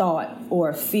a thought or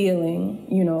a feeling,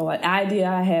 an idea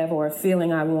I have or a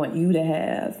feeling I want you to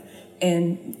have.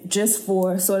 And just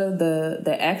for sort of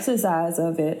the exercise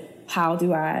of it, how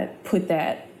do I put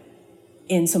that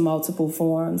into multiple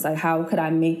forms? Like, how could I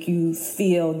make you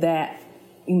feel that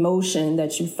emotion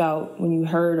that you felt when you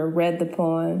heard or read the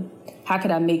poem? How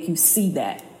could I make you see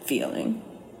that feeling?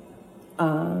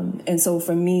 And so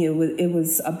for me, it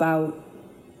was about,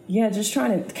 just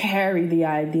trying to carry the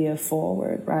idea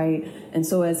forward, right? And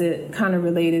so as it kind of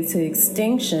related to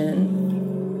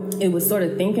extinction, it was sort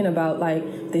of thinking about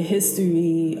the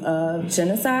history of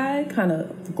genocide kind of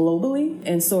globally,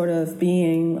 and sort of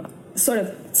being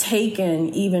taken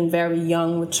even very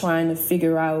young with trying to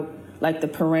figure out the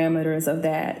parameters of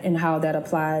that and how that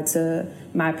applied to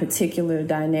my particular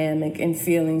dynamic, and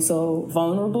feeling so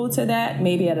vulnerable to that,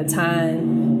 maybe at a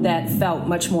time that felt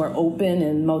much more open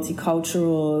and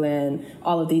multicultural and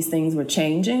all of these things were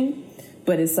changing.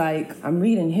 But it's I'm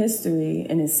reading history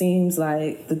and it seems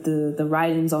like the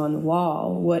writing's on the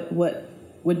wall.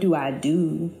 What do I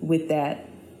do with that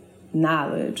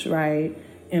knowledge, right?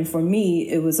 And for me,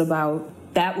 it was about,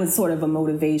 that was sort of a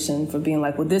motivation for being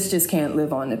like, well, this just can't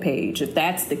live on the page. If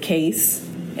that's the case,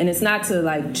 and it's not to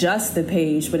like just the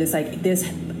page, but it's like this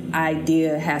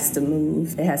idea has to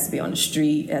move. It has to be on the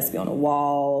street, it has to be on a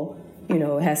wall, you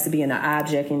know, it has to be an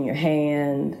object in your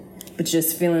hand. But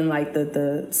just feeling like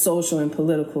the social and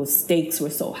political stakes were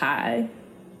so high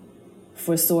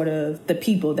for sort of the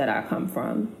people that I come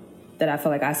from, that I feel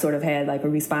like I sort of had like a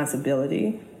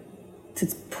responsibility to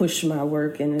push my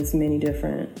work in as many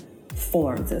different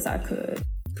forms as I could.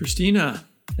 Kristina,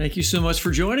 thank you so much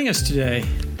for joining us today.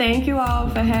 Thank you all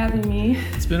for having me.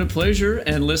 It's been a pleasure.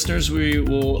 And listeners, we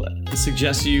will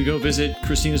suggest you go visit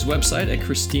Kristina's website at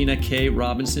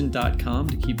KristinaKRobinson.com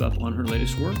to keep up on her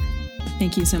latest work.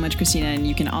 Thank you so much, Kristina. And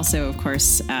you can also, of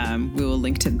course, we will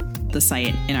link to the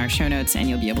site in our show notes, and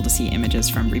you'll be able to see images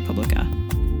from Republica.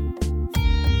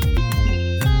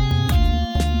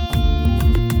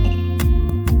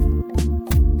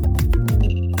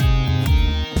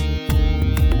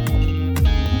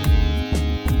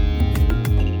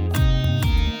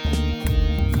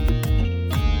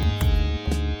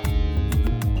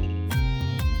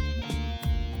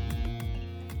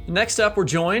 Next up, we're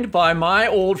joined by my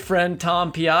old friend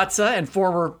Tom Piazza and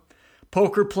former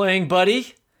poker-playing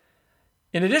buddy.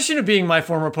 In addition to being my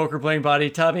former poker-playing buddy,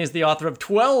 Tommy is the author of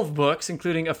 12 books,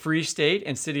 including A Free State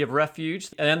and City of Refuge,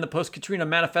 and the Post-Katrina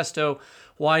Manifesto,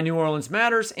 Why New Orleans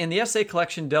Matters, and the essay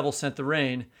collection Devil Sent the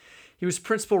Rain. He was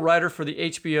principal writer for the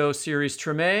HBO series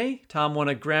Treme. Tom won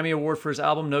a Grammy Award for his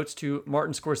album Notes to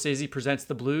Martin Scorsese Presents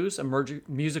the Blues, a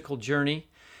musical journey.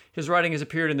 His writing has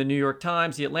appeared in the New York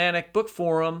Times, the Atlantic, Book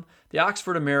Forum, the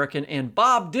Oxford American, and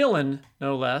Bob Dylan,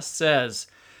 no less, says,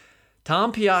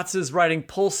 Tom Piazza's writing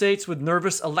pulsates with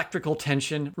nervous electrical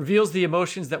tension, reveals the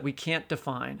emotions that we can't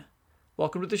define.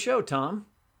 Welcome to the show, Tom.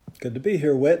 Good to be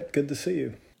here, Whit. Good to see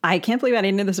you. I can't believe I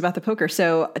didn't know this about the poker.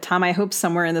 So, Tom, I hope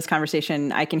somewhere in this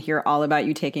conversation I can hear all about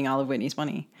you taking all of Whitney's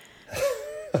money.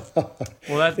 Well,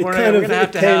 we're going to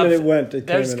have to have. And it went.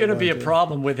 There's going to be a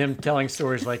problem with him telling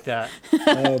stories like that.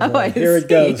 Oh, boy. Here it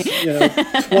goes.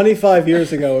 25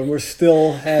 years ago, and we're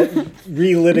still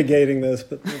relitigating this.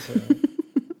 But that's all right.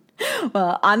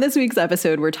 Well, on this week's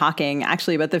episode, we're talking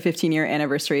actually about the 15-year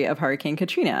anniversary of Hurricane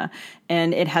Katrina.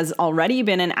 And it has already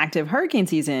been an active hurricane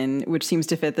season, which seems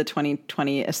to fit the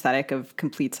 2020 aesthetic of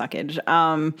complete suckage.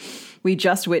 We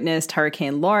just witnessed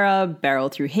Hurricane Laura barrel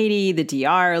through Haiti, the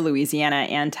DR, Louisiana,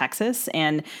 and Texas.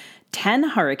 And 10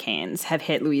 hurricanes have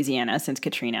hit Louisiana since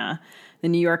Katrina. The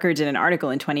New Yorker did an article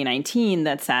in 2019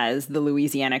 that says the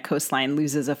Louisiana coastline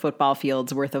loses a football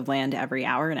field's worth of land every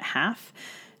hour and a half.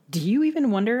 Do you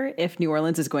even wonder if New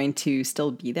Orleans is going to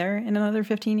still be there in another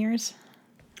 15 years?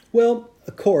 Well,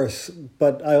 of course,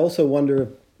 but I also wonder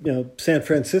if, San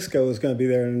Francisco is going to be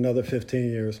there in another 15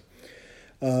 years.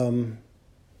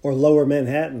 Or Lower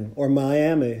Manhattan, or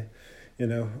Miami,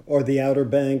 or the Outer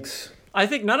Banks. I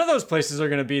think none of those places are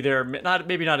going to be there,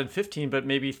 maybe not in 15, but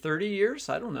maybe 30 years.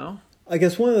 I don't know. I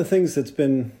guess one of the things that's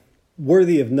been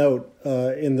worthy of note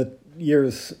in the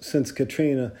years since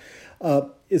Katrina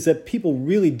is that people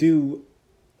really do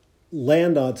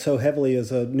land on it so heavily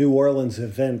as a New Orleans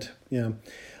event.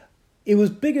 It was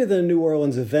bigger than a New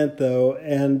Orleans event, though,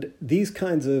 and these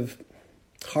kinds of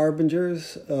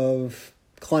harbingers of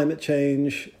climate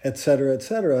change, et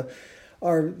cetera,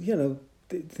 are,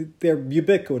 they're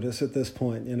ubiquitous at this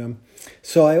point,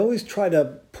 So I always try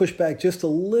to push back just a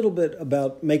little bit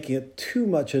about making it too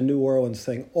much a New Orleans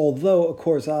thing, although, of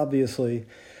course, obviously,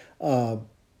 the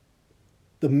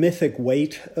mythic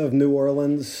weight of New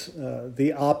Orleans,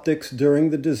 the optics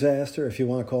during the disaster, if you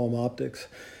want to call them optics,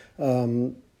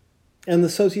 and the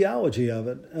sociology of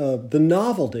it, the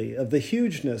novelty of the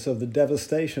hugeness of the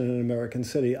devastation in American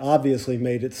City obviously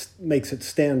makes it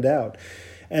stand out.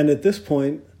 And at this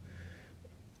point,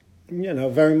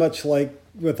 very much like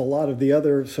with a lot of the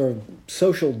other sort of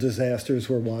social disasters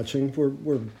we're watching,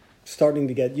 we're starting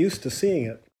to get used to seeing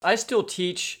it. I still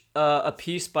teach a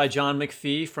piece by John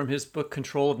McPhee from his book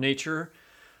Control of Nature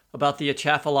about the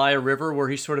Atchafalaya River, where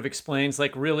he sort of explains,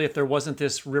 really, if there wasn't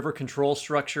this river control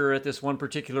structure at this one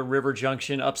particular river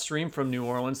junction upstream from New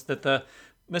Orleans, that the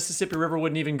Mississippi River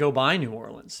wouldn't even go by New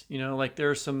Orleans.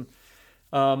 There are some,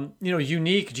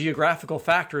 unique geographical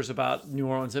factors about New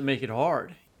Orleans that make it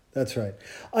hard. That's right.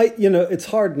 It's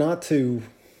hard not to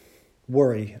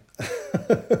worry.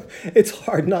 It's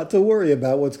hard not to worry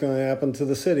about what's going to happen to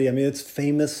the city. I mean, it's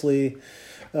famously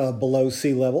below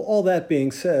sea level. All that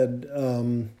being said,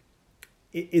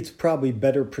 it's probably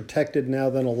better protected now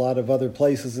than a lot of other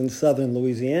places in southern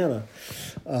Louisiana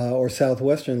or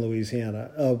southwestern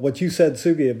Louisiana. What you said,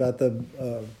 Sugi, about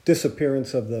the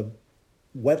disappearance of the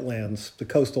wetlands, the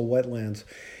coastal wetlands,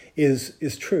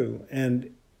 is true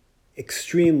and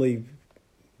extremely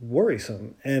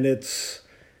worrisome. And it's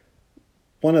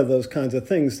one of those kinds of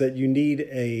things that you need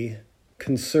a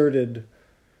concerted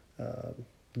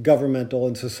governmental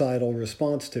and societal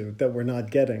response to that we're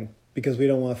not getting because we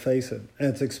don't want to face it. And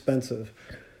it's expensive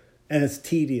and it's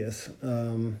tedious.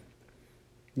 It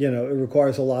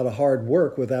requires a lot of hard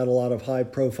work without a lot of high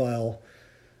profile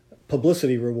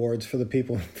publicity rewards for the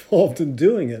people involved in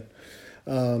doing it.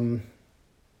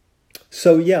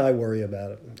 So yeah, I worry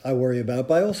about it.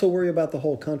 But I also worry about the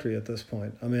whole country at this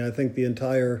point. I mean, I think the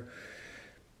entire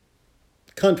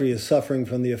country is suffering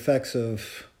from the effects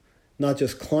of not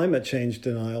just climate change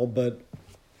denial, but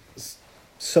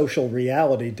social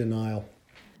reality denial.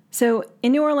 So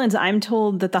in New Orleans, I'm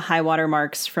told that the high water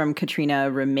marks from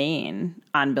Katrina remain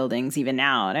on buildings even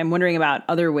now. And I'm wondering about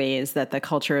other ways that the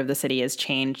culture of the city has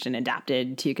changed and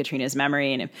adapted to Katrina's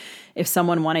memory. And if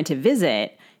someone wanted to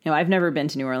visit, I've never been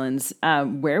to New Orleans.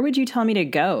 Where would you tell me to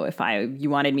go if you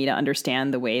wanted me to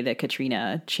understand the way that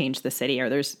Katrina changed the city? Are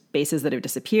there spaces that have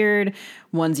disappeared,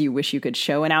 ones you wish you could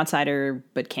show an outsider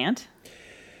but can't?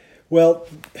 Well,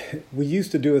 we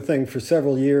used to do a thing for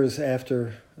several years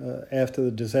after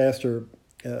the disaster.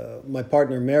 My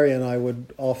partner Mary and I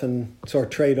would often sort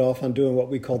of trade off on doing what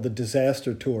we called the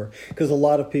disaster tour, because a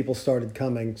lot of people started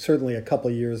coming, certainly a couple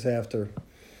of years after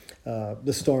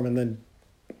the storm. And then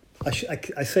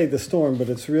I say the storm, but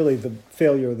it's really the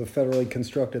failure of the federally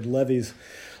constructed levees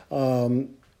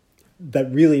that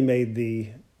really made the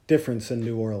difference in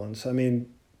New Orleans. I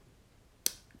mean,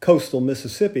 coastal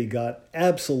Mississippi got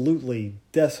absolutely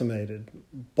decimated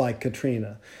by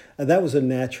Katrina. And that was a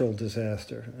natural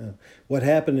disaster. What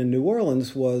happened in New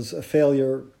Orleans was a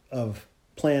failure of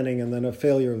planning and then a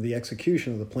failure of the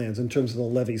execution of the plans in terms of the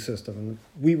levee system. And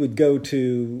we would go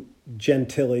to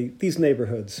Gentilly, these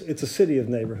neighborhoods. It's a city of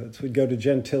neighborhoods. We'd go to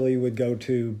Gentilly, we'd go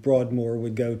to Broadmoor,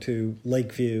 we'd go to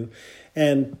Lakeview,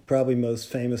 and probably most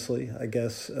famously, I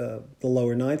guess, the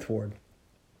lower Ninth Ward.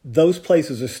 Those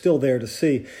places are still there to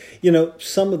see.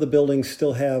 Some of the buildings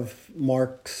still have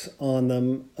marks on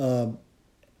them.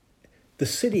 The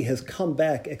city has come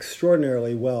back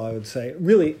extraordinarily well, I would say.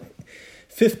 Really,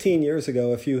 15 years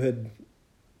ago, if you had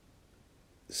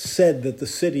said that the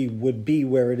city would be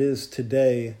where it is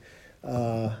today,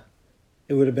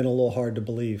 it would have been a little hard to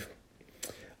believe.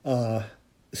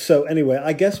 So anyway,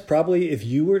 I guess probably if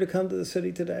you were to come to the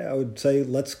city today, I would say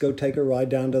let's go take a ride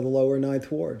down to the lower Ninth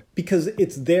Ward, because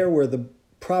it's there where the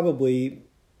damage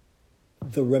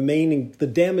that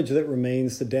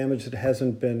remains, the damage that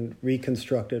hasn't been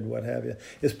reconstructed, what have you,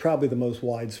 is probably the most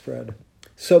widespread.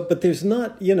 So, but there's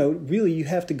not, really you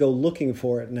have to go looking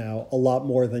for it now a lot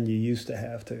more than you used to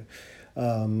have to.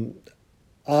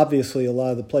 Obviously, a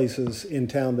lot of the places in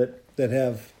town that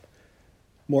have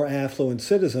more affluent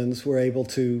citizens were able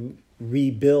to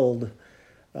rebuild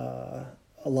a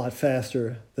lot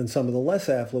faster than some of the less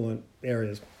affluent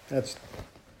areas. That's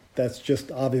just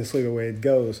obviously the way it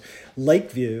goes.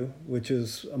 Lakeview, which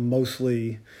is a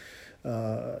mostly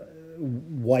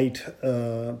white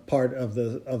part of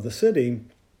the city,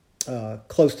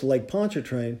 close to Lake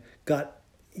Pontchartrain, got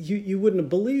you wouldn't have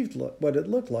believed what it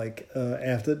looked like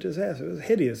after the disaster. It was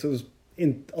hideous. It was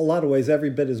in a lot of ways every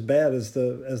bit as bad as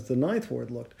the Ninth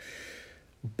Ward looked.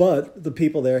 But the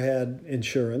people there had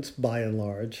insurance, by and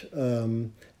large.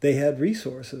 They had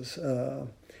resources.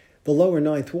 The lower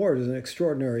Ninth Ward is an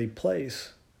extraordinary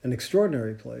place, and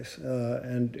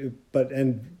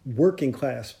working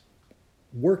class,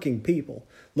 working people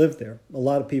lived there. A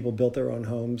lot of people built their own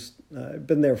homes,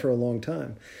 been there for a long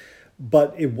time.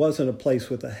 But it wasn't a place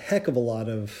with a heck of a lot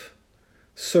of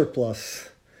surplus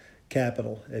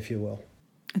capital, if you will.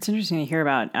 It's interesting to hear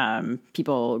about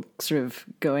people sort of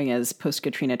going as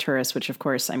post-Katrina tourists, which, of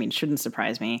course, shouldn't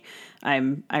surprise me.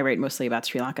 I write mostly about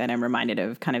Sri Lanka, and I'm reminded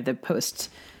of kind of the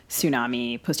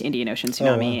post-tsunami, post-Indian Ocean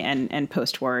tsunami, and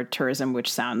post-war tourism,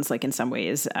 which sounds like in some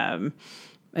ways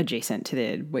adjacent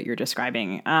to what you're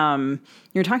describing.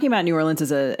 You're talking about New Orleans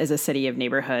as a city of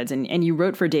neighborhoods, and you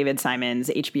wrote for David Simon's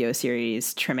HBO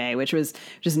series Treme, which was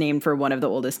just named for one of the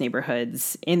oldest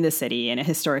neighborhoods in the city, and a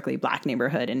historically Black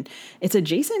neighborhood, and it's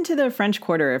adjacent to the French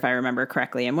Quarter, if I remember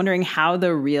correctly. I'm wondering how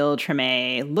the real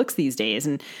Treme looks these days,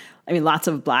 and lots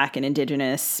of Black and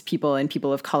Indigenous people and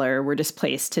people of color were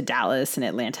displaced to Dallas and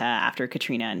Atlanta after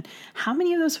Katrina, and how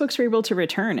many of those folks were able to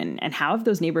return, and how have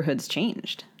those neighborhoods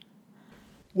changed?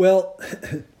 Well,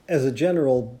 as a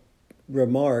general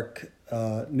remark,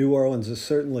 New Orleans is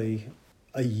certainly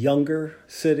a younger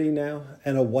city now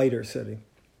and a whiter city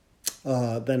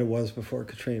than it was before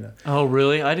Katrina. Oh,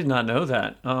 really? I did not know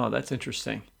that. Oh, that's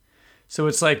interesting. So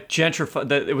it's like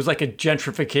that. It was like a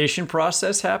gentrification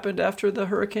process happened after the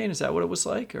hurricane. Is that what it was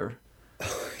like, or?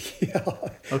 Yeah.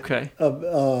 Okay.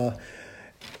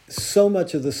 So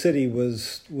much of the city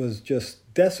was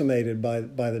just decimated by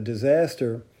the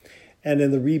disaster, and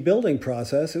in the rebuilding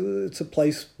process, it's a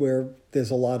place where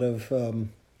there's a lot of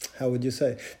how would you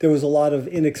say? There was a lot of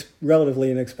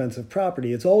relatively inexpensive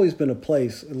property. It's always been a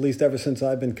place, at least ever since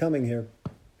I've been coming here.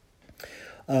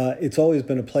 It's always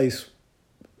been a place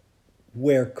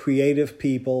where creative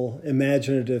people,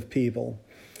 imaginative people,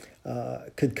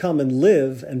 could come and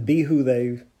live and be who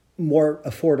they more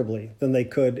affordably than they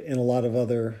could in a lot of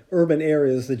other urban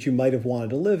areas that you might have wanted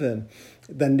to live in,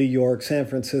 than New York, San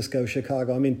Francisco,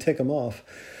 Chicago. I mean, tick them off.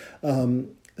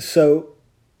 So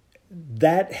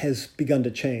that has begun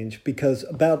to change, because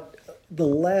about the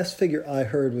last figure I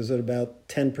heard was that about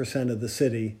 10% of the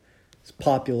city's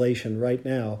population right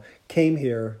now came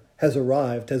here, has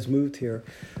arrived, has moved here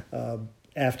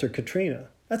after Katrina.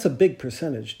 That's a big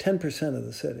percentage, 10% of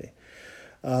the city.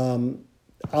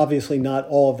 Obviously, not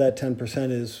all of that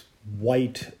 10% is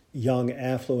white, young,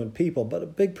 affluent people, but a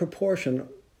big proportion,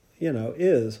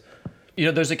 is.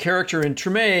 There's a character in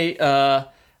Treme,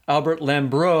 Albert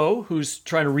Lambreau, who's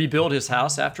trying to rebuild his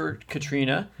house after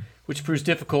Katrina, which proves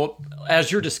difficult,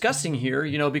 as you're discussing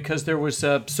here, because there was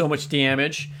so much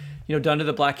damage, done to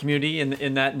the Black community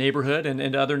in that neighborhood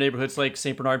and other neighborhoods like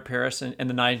St. Bernard Parish and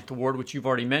the Ninth Ward, which you've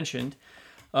already mentioned,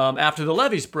 after the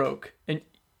levees broke. And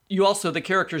you also, the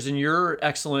characters in your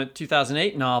excellent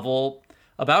 2008 novel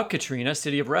about Katrina,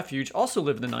 City of Refuge, also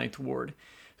live in the Ninth Ward.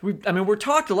 We're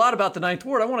talked a lot about the Ninth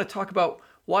Ward. I want to talk about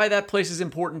why that place is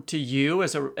important to you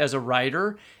as a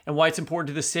writer, and why it's important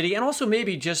to the city, and also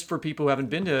maybe just for people who haven't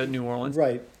been to New Orleans.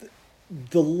 Right.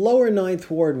 The lower Ninth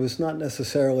Ward was not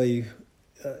necessarily,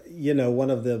 one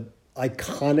of the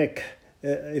iconic,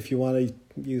 if you want to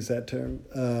use that term,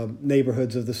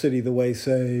 neighborhoods of the city, the way,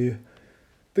 say,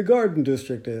 the Garden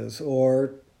District is,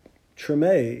 or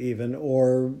Treme even,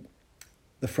 or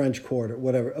the French Quarter,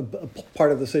 whatever, a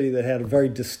part of the city that had a very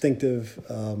distinctive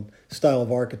style of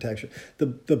architecture.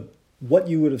 What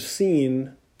you would have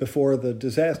seen before the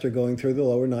disaster going through the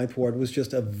lower Ninth Ward was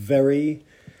just a very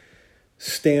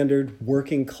standard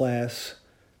working class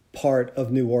part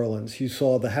of New Orleans. You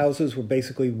saw the houses were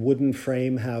basically wooden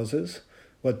frame houses,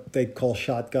 what they call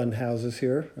shotgun houses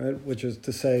here, right? Which is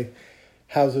to say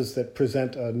houses that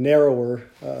present a narrower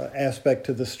aspect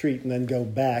to the street and then go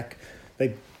back.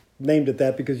 They named it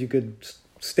that because you could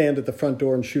stand at the front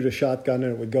door and shoot a shotgun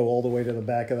and it would go all the way to the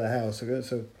back of the house.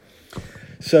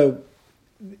 So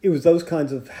it was those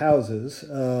kinds of houses,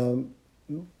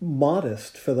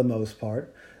 modest for the most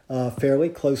part, fairly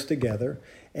close together,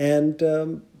 and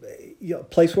a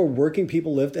place where working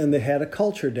people lived, and they had a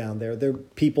culture down there.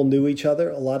 People knew each other.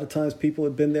 A lot of times people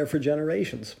had been there for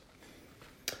generations.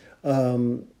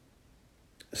 So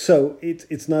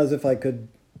it's not as if I could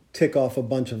tick off a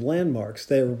bunch of landmarks.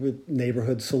 There were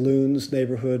neighborhood saloons,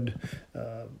 neighborhood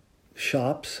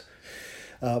shops.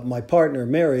 My partner,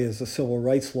 Mary, is a civil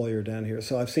rights lawyer down here,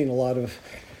 so I've seen a lot of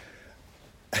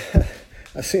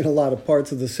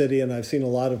parts of the city, and I've seen a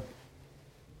lot of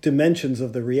dimensions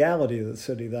of the reality of the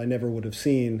city that I never would have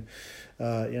seen,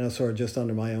 sort of just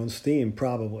under my own steam,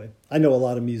 probably. I know a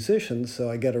lot of musicians, so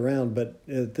I get around, but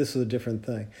this is a different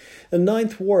thing. The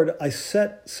Ninth Ward, I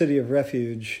set City of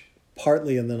Refuge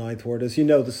partly in the Ninth Ward. As you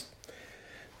know,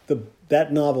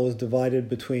 that novel is divided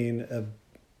between a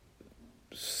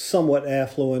somewhat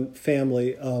affluent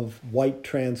family of white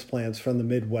transplants from the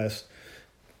Midwest.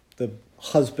 The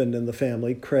husband in the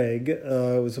family, Craig,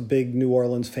 was a big New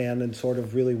Orleans fan and sort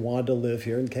of really wanted to live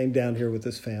here and came down here with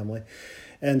his family.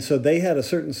 And so they had a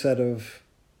certain set of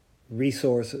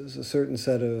resources, a certain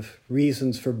set of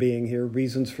reasons for being here,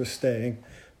 reasons for staying,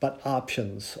 but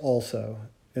options also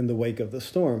in the wake of the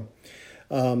storm.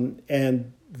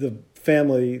 And the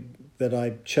family that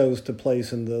I chose to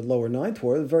place in the lower Ninth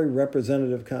Ward, a very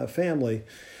representative kind of family.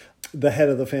 The head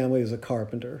of the family is a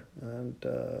carpenter and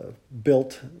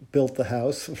built the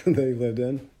house they lived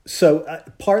in. So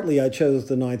partly I chose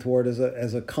the Ninth Ward as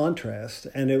a contrast,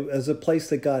 and as a place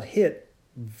that got hit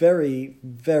very,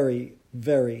 very,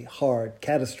 very hard,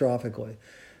 catastrophically,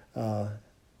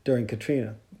 during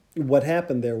Katrina. What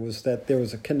happened there was that there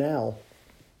was a canal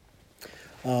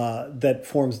that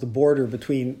forms the border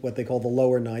between what they call the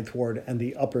lower Ninth Ward and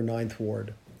the upper Ninth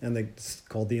Ward. And it's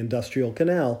called the Industrial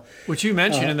Canal. Which you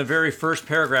mentioned in the very first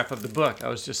paragraph of the book. I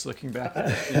was just looking back at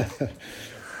it.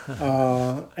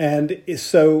 Yeah. And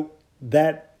so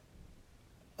that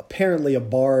apparently a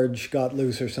barge got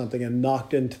loose or something and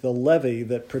knocked into the levee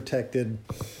that protected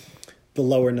the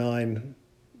lower 9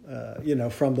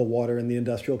 from the water in the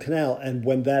industrial canal. And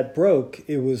when that broke,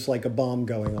 it was like a bomb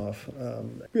going off.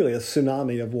 Really, a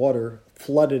tsunami of water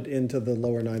flooded into the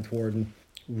lower Ninth Ward and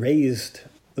razed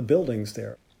the buildings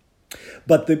there.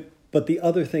 But the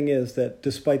other thing is that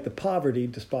despite the poverty,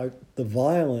 despite the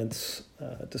violence,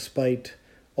 despite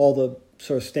all the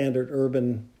sort of standard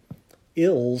urban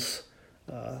ills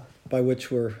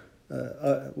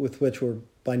with which we're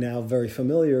by now very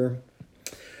familiar,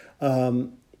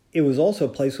 it was also a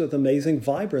place with amazing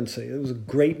vibrancy. It was a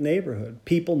great neighborhood.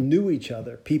 People knew each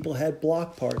other. People had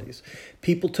block parties.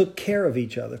 People took care of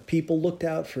each other. People looked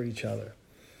out for each other.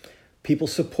 People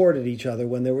supported each other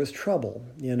when there was trouble,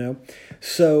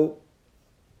 So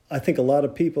I think a lot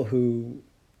of people who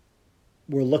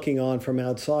were looking on from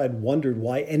outside wondered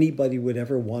why anybody would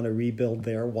ever want to rebuild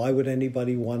there. Why would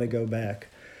anybody want to go back?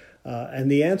 And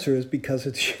the answer is because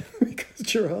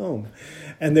it's your home.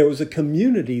 And there was a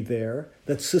community there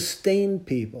that sustained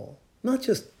people, not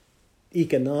just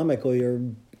economically or,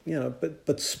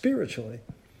 but spiritually.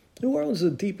 New Orleans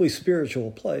is a deeply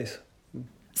spiritual place.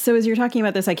 So as you're talking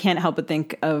about this, I can't help but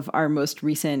think of our most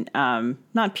recent,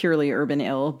 not purely urban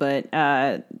ill, but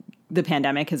the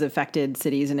pandemic has affected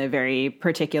cities in a very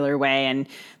particular way. And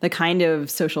the kind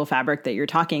of social fabric that you're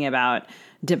talking about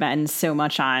depends so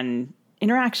much on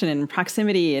interaction and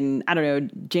proximity and,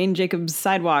 Jane Jacobs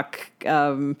sidewalk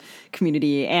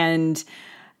community. And,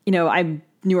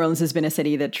 New Orleans has been a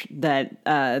city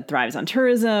that thrives on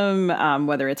tourism,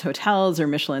 whether it's hotels or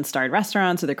Michelin-starred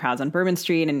restaurants or the crowds on Bourbon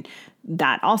Street. And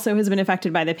that also has been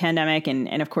affected by the pandemic.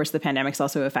 And of course, the pandemic's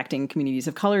also affecting communities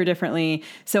of color differently.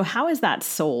 So how is that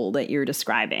soul that you're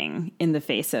describing in the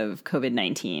face of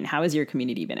COVID-19? How has your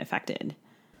community been affected?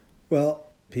 Well,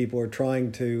 people are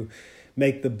trying to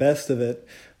make the best of it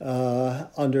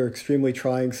under extremely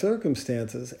trying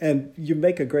circumstances. And you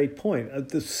make a great point.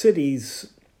 The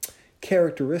city's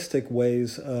characteristic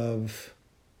ways of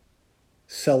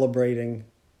celebrating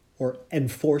or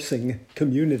enforcing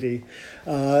community,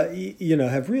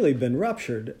 have really been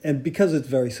ruptured. And because it's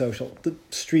very social, the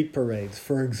street parades,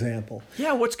 for example.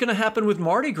 Yeah, what's going to happen with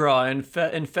Mardi Gras in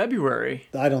February?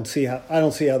 I don't see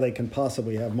how they can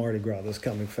possibly have Mardi Gras this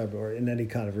coming February in any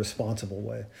kind of responsible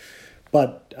way.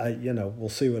 But, we'll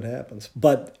see what happens.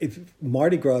 But if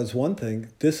Mardi Gras is one thing,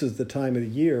 this is the time of the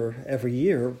year, every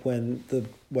year, when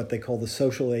what they call the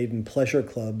social aid and pleasure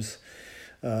clubs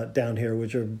down here,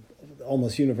 which are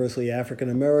almost universally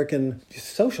African-American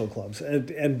social clubs.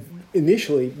 And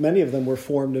initially, many of them were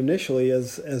formed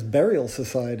as burial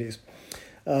societies,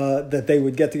 that they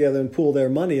would get together and pool their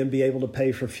money and be able to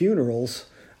pay for funerals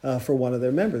for one of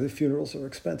their members. The funerals are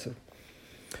expensive.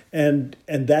 And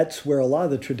that's where a lot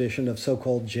of the tradition of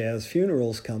so-called jazz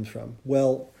funerals comes from.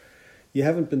 Well, you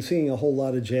haven't been seeing a whole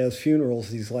lot of jazz funerals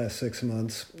these last 6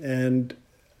 months. And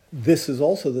this is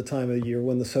also the time of the year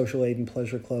when the social aid and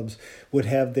pleasure clubs would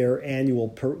have their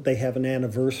they have an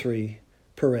anniversary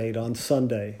parade on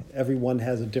Sunday. Everyone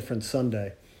has a different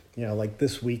Sunday. Like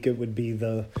this week it would be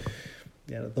the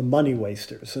Money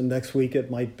Wasters. And next week it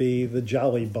might be the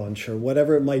Jolly Bunch or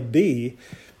whatever it might be.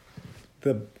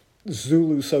 The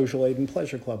Zulu Social Aid and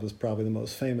Pleasure Club is probably the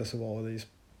most famous of all of these.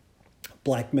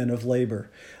 Black men of labor.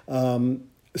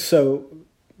 So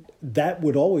that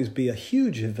would always be a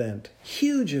huge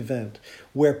event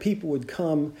where people would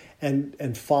come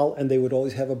and follow, and they would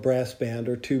always have a brass band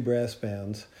or two brass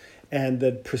bands, and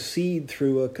they'd proceed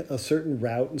through a certain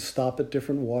route and stop at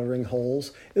different watering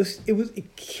holes.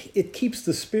 It keeps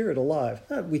the spirit alive.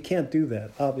 We can't do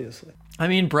that, obviously. I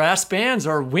mean, brass bands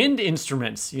are wind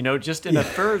instruments, just in a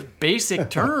first basic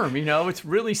term, it's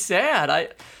really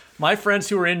sad. My friends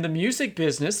who are in the music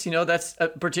business, that's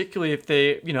particularly if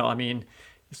they,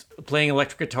 playing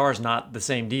electric guitar is not the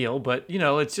same deal, but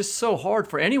it's just so hard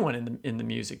for anyone in the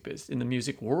music business, in the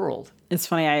music world. It's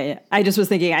funny. I just was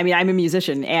thinking. I'm a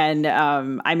musician, and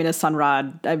I'm in a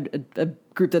Sunrod, a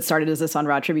group that started as a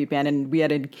Sunrod tribute band, and we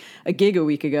had a gig a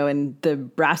week ago, and the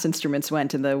brass instruments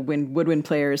went, and the woodwind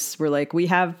players were like,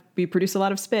 "We produce a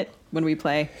lot of spit when we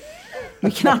play.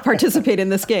 We cannot participate in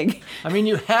this gig." I mean,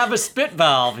 you have a spit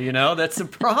valve, that's a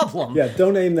problem. Yeah,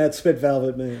 don't aim that spit valve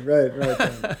at me. Right.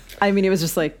 It was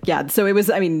just like, yeah. So it was,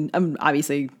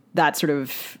 obviously that sort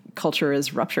of culture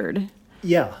is ruptured.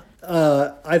 Yeah.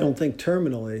 I don't think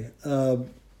terminally.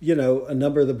 A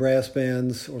number of the brass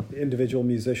bands or individual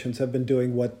musicians have been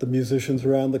doing what the musicians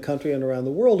around the country and around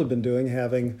the world have been doing,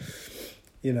 having,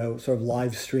 sort of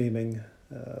live streaming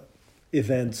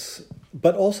events,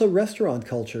 but also restaurant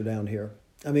culture down here.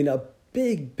 A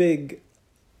big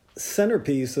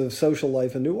centerpiece of social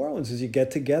life in New Orleans is you get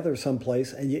together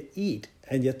someplace and you eat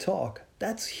and you talk.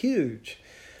 That's huge.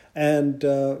 And,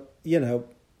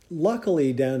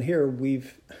 luckily down here,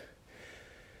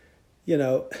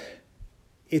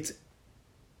 it's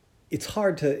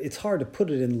hard to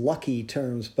put it in lucky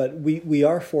terms, but we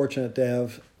are fortunate to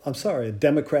have, a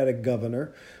Democratic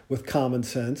governor with common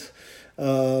sense,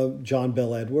 John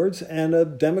Bel Edwards, and a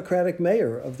Democratic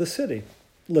mayor of the city,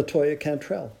 LaToya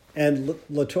Cantrell. And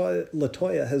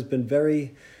LaToya has been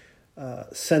very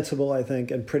sensible, I think,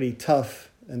 and pretty tough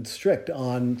and strict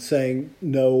on saying,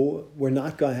 no, we're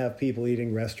not going to have people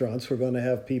eating restaurants. We're going to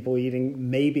have people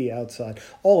eating maybe outside,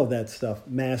 all of that stuff,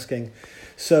 masking.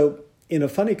 So in a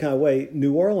funny kind of way,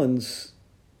 New Orleans,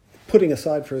 putting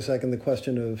aside for a second the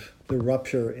question of the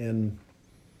rupture in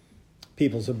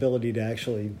people's ability to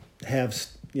actually have,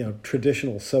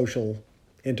 traditional social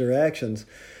interactions,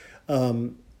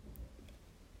 in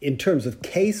terms of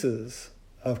cases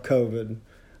of COVID,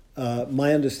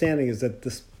 my understanding is that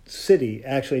this city,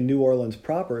 actually New Orleans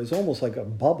proper, is almost like a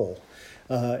bubble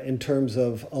in terms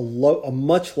of a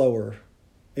much lower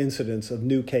incidence of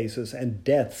new cases and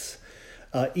deaths,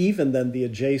 even than the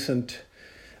adjacent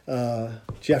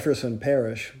Jefferson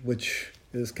Parish, which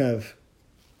is kind of,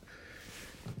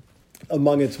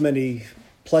 among its many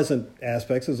pleasant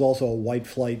aspects, is also a white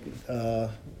flight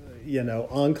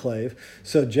enclave.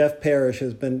 So Jeff Parish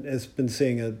has been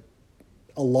seeing an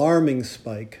alarming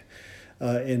spike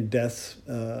in deaths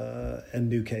and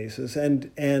new cases,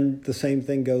 and the same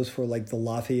thing goes for like the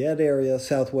Lafayette area,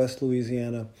 Southwest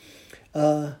Louisiana.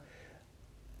 I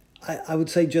would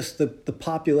say just the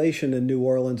population in New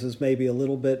Orleans is maybe a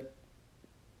little bit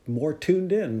more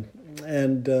tuned in,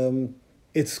 and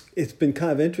it's been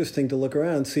kind of interesting to look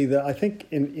around and see that I think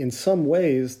in some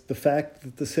ways the fact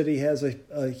that the city has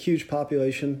a huge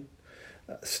population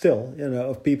still,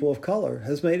 of people of color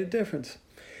has made a difference.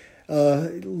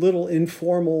 Little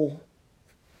informal,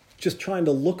 just trying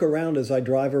to look around as I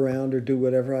drive around or do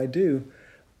whatever I do.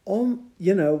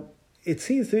 It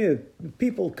seems to me that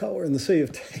people of color in the city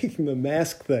have taken the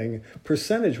mask thing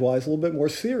percentage-wise a little bit more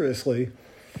seriously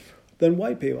than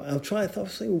white people. I'm trying to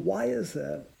think, why is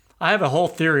that? I have a whole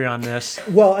theory on this.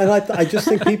 Well, and I just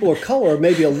think people of color are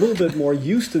maybe a little bit more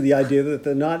used to the idea that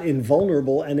they're not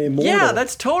invulnerable and immortal. Yeah,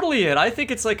 that's totally it. I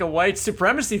think it's like a white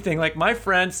supremacy thing. Like my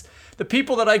friends, the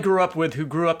people that I grew up with who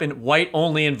grew up in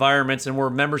white-only environments and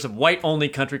were members of white-only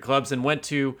country clubs and went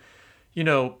to,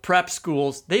 prep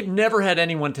schools, they've never had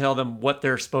anyone tell them what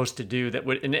they're supposed to do that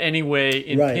would in any way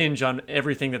impinge on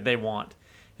everything that they want.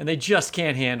 And they just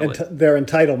can't handle it. Their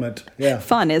entitlement, yeah.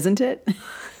 Fun, isn't it?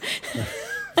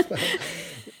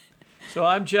 So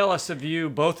I'm jealous of you,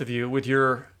 both of you, with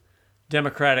your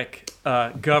Democratic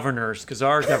governors, because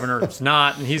our governor's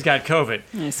not, and he's got COVID.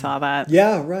 I saw that.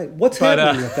 Yeah, right. What's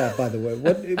happening with that, by the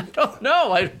way? I don't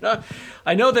know.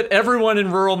 I know that everyone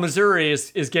in rural Missouri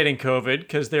is getting COVID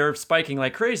because they're spiking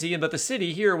like crazy, but the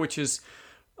city here, which is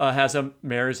has a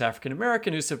mayor who's African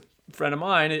American, who's a friend of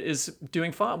mine, is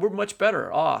doing fine. We're much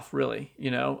better off, really.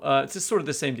 It's just sort of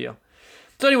the same deal.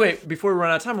 So anyway, before we run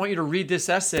out of time, I want you to read this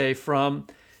essay from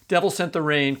Devil Sent the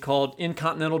Rain called In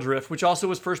Continental Drift, which also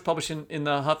was first published in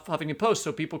the Huffington Post,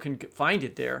 so people can find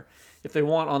it there if they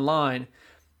want online.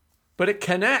 But it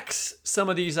connects some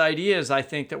of these ideas, I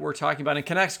think, that we're talking about, and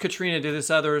connects Katrina to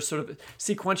this other sort of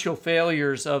sequential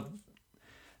failures of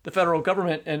the federal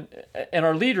government and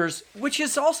our leaders, which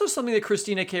is also something that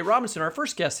Kristina K. Robinson, our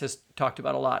first guest, has talked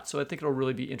about a lot. So I think it'll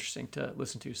really be interesting to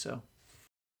listen to. So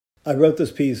I wrote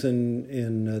this piece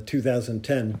in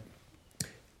 2010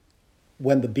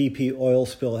 when the BP oil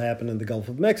spill happened in the Gulf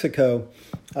of Mexico.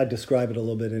 I describe it a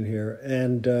little bit in here.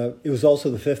 And it was also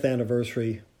the 5th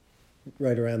anniversary,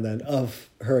 right around then,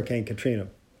 of Hurricane Katrina.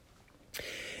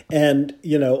 And,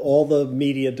 all the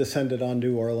media descended on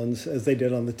New Orleans as they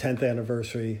did on the 10th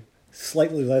anniversary,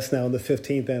 slightly less now on the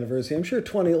 15th anniversary. I'm sure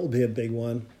 20 will be a big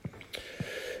one.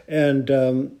 And,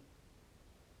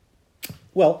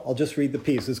 I'll just read the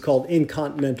piece. It's called In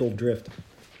Continental Drift.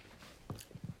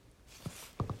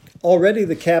 Already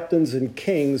the captains and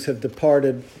kings have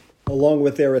departed, along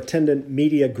with their attendant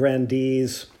media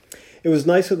grandees. It was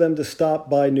nice of them to stop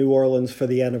by New Orleans for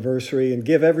the anniversary and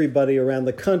give everybody around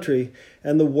the country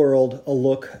and the world a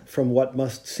look from what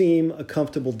must seem a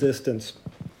comfortable distance.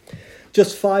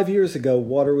 Just 5 years ago,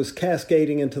 water was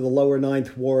cascading into the lower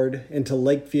Ninth Ward, into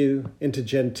Lakeview, into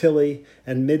Gentilly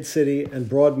and Mid-City and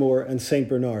Broadmoor and St.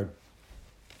 Bernard.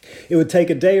 It would take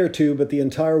a day or two, but the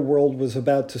entire world was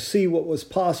about to see what was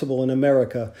possible in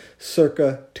America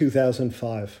circa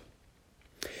 2005.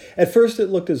 At first, it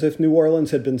looked as if New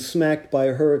Orleans had been smacked by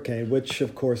a hurricane, which,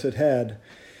 of course, it had.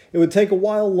 It would take a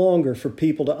while longer for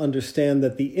people to understand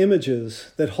that the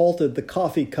images that halted the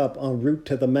coffee cup en route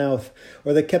to the mouth,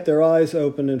 or that kept their eyes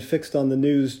open and fixed on the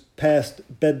news past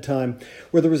bedtime,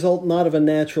 were the result not of a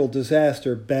natural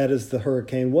disaster, bad as the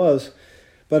hurricane was,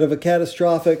 but of a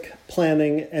catastrophic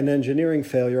planning and engineering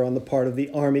failure on the part of the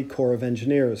Army Corps of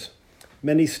Engineers.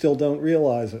 Many still don't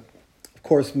realize it. Of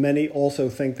course, many also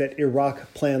think that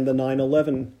Iraq planned the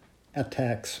 9/11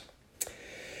 attacks.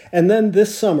 And then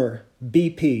this summer,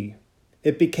 BP.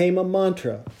 It became a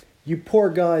mantra. You poor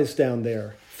guys down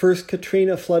there. First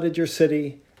Katrina flooded your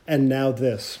city, and now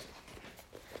this.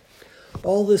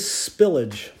 All this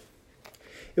spillage.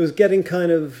 It was getting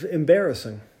kind of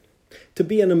embarrassing. To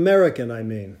be an American, I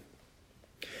mean.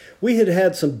 We had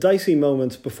had some dicey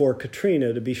moments before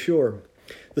Katrina, to be sure.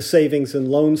 The savings and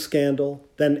loan scandal,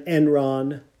 then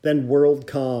Enron, then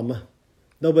WorldCom.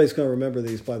 Nobody's going to remember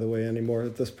these, by the way, anymore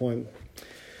at this point.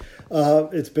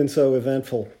 It's been so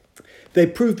eventful. They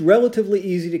proved relatively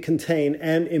easy to contain,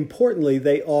 and importantly,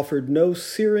 they offered no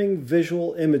searing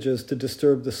visual images to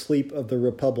disturb the sleep of the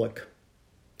Republic.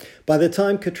 By the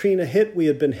time Katrina hit, we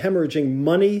had been hemorrhaging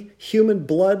money, human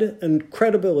blood, and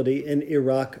credibility in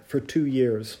Iraq for 2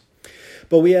 years.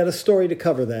 But we had a story to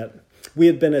cover that. We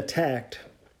had been attacked.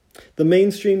 The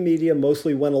mainstream media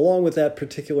mostly went along with that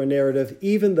particular narrative,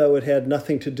 even though it had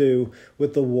nothing to do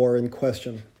with the war in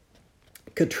question.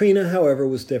 Katrina, however,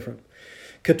 was different.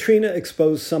 Katrina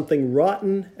exposed something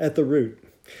rotten at the root.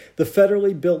 The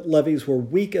federally built levees were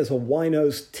weak as a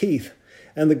wino's teeth,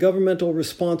 and the governmental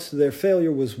response to their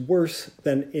failure was worse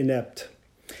than inept.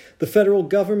 The federal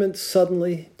government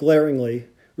suddenly, glaringly,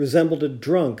 resembled a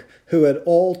drunk who had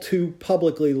all too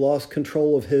publicly lost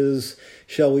control of his,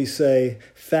 shall we say,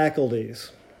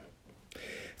 faculties.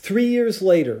 3 years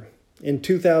later, in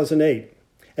 2008,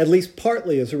 at least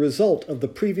partly as a result of the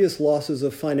previous losses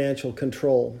of financial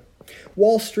control,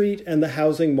 Wall Street and the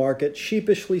housing market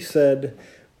sheepishly said,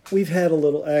 "We've had a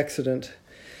little accident,"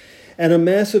 and a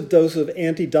massive dose of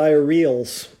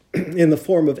antidiarrheals in the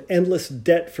form of endless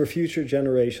debt for future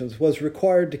generations was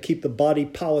required to keep the body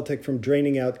politic from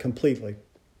draining out completely.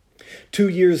 2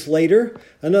 years later,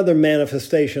 another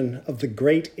manifestation of the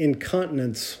great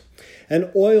incontinence, an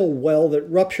oil well that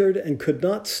ruptured and could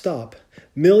not stop,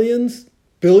 millions,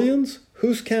 billions,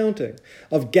 who's counting,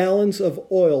 of gallons of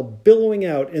oil billowing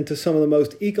out into some of the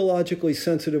most ecologically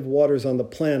sensitive waters on the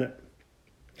planet.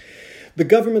 The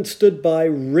government stood by,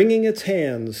 wringing its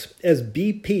hands, as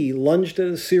BP lunged at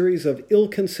a series of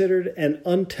ill-considered and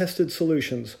untested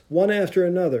solutions, one after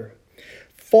another,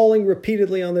 falling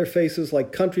repeatedly on their faces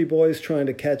like country boys trying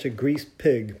to catch a greased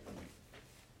pig.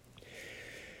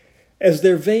 As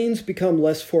their veins become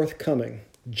less forthcoming,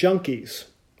 junkies,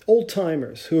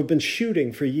 old-timers who have been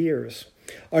shooting for years,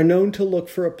 are known to look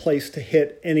for a place to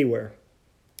hit anywhere,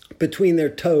 between their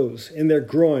toes, in their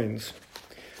groins.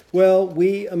 Well,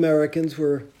 we Americans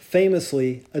were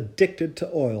famously addicted to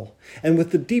oil, and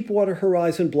with the Deepwater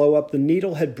Horizon blow-up, the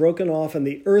needle had broken off and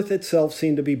the earth itself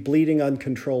seemed to be bleeding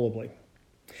uncontrollably.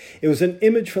 It was an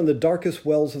image from the darkest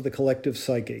wells of the collective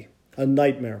psyche, a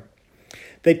nightmare.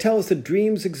 They tell us that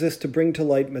dreams exist to bring to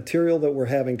light material that we're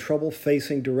having trouble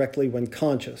facing directly when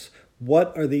conscious.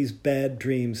 What are these bad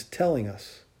dreams telling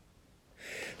us?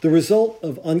 The result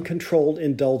of uncontrolled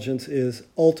indulgence is,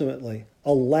 ultimately,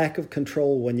 a lack of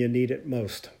control when you need it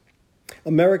most.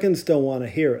 Americans don't want to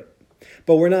hear it.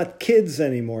 But we're not kids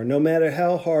anymore, no matter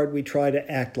how hard we try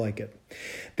to act like it.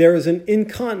 There is an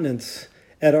incontinence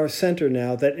at our center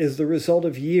now that is the result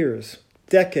of years,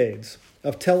 decades,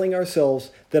 of telling ourselves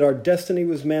that our destiny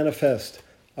was manifest,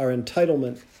 our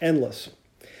entitlement endless.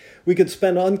 We could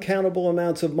spend uncountable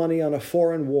amounts of money on a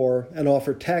foreign war and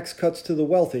offer tax cuts to the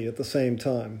wealthy at the same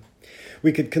time.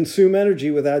 We could consume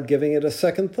energy without giving it a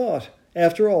second thought.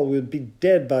 After all, we would be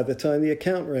dead by the time the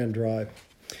account ran dry.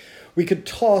 We could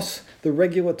toss the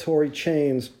regulatory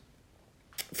chains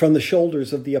from the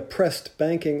shoulders of the oppressed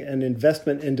banking and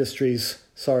investment industry.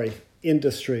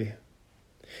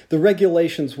 The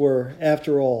regulations were,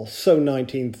 after all, so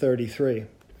 1933.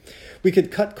 We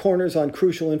could cut corners on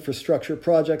crucial infrastructure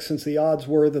projects since the odds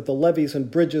were that the levees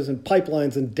and bridges and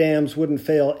pipelines and dams wouldn't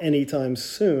fail anytime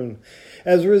soon.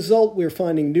 As a result, we're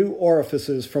finding new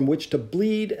orifices from which to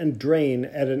bleed and drain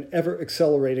at an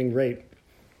ever-accelerating rate.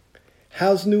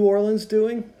 How's New Orleans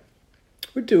doing?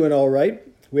 We're doing all right.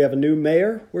 We have a new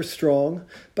mayor. We're strong.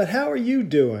 But how are you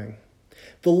doing?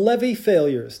 The levee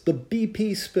failures, the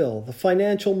BP spill, the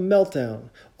financial meltdown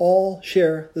all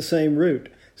share the same root.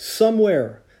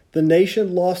 Somewhere, the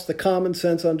nation lost the common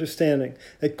sense understanding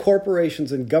that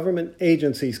corporations and government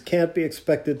agencies can't be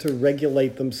expected to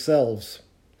regulate themselves.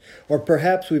 Or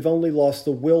perhaps we've only lost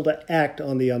the will to act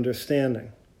on the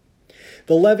understanding.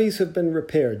 The levees have been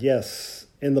repaired, yes,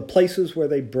 in the places where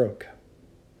they broke.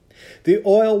 The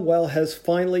oil well has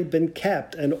finally been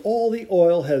capped, and all the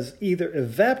oil has either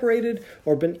evaporated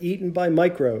or been eaten by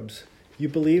microbes. You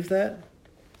believe that?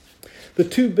 The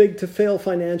too big to fail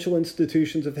financial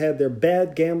institutions have had their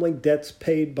bad gambling debts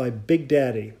paid by Big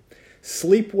Daddy.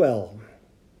 Sleep well.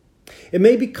 It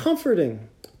may be comforting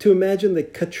to imagine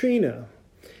that Katrina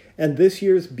and this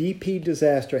year's BP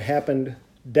disaster happened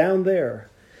down there,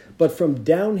 but from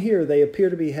down here they appear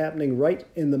to be happening right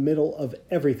in the middle of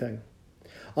everything.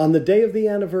 On the day of the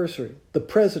anniversary, the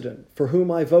president, for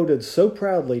whom I voted so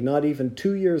proudly not even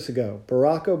 2 years ago,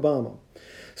 Barack Obama,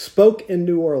 spoke in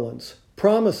New Orleans,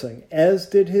 promising, as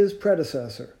did his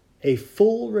predecessor, a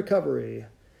full recovery.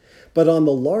 But on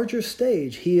the larger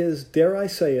stage, he is, dare I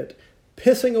say it,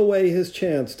 pissing away his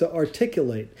chance to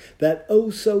articulate that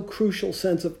oh-so-crucial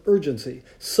sense of urgency,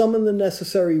 summon the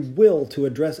necessary will to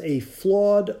address a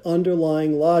flawed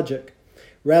underlying logic,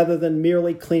 rather than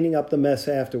merely cleaning up the mess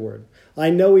afterward. I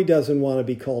know he doesn't want to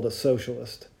be called a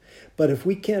socialist, but if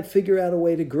we can't figure out a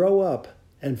way to grow up,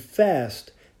 and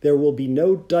fast, there will be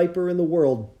no diaper in the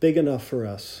world big enough for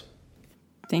us.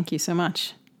 Thank you so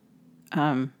much.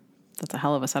 That's a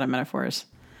hell of a set of metaphors.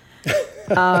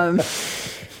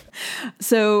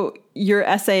 So your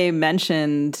essay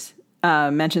mentions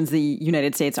the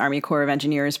United States Army Corps of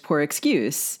Engineers' poor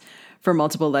excuse for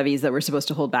multiple levees that were supposed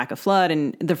to hold back a flood.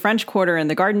 And the French Quarter and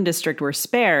the Garden District were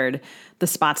spared, the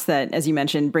spots that, as you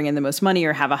mentioned, bring in the most money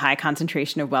or have a high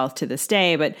concentration of wealth to this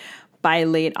day. But by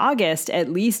late August, at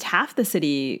least half the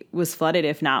city was flooded,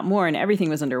 if not more, and everything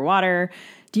was underwater.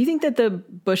 Do you think that the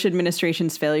Bush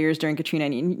administration's failures during Katrina,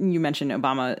 and you mentioned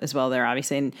Obama as well there,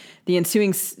 obviously, and the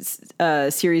ensuing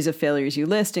series of failures you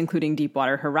list, including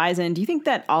Deepwater Horizon, do you think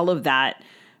that all of that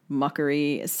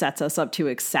muckery sets us up to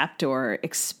accept or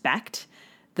expect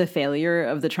the failure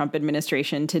of the Trump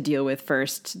administration to deal with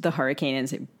first the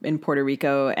hurricane in Puerto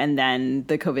Rico and then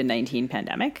the COVID-19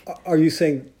 pandemic? Are you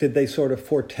saying, did they sort of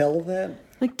foretell that?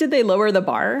 Like, did they lower the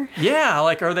bar? Yeah,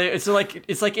 like, are they? It's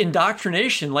like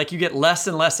indoctrination. Like, you get less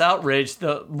and less outraged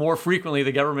the more frequently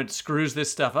the government screws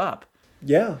this stuff up.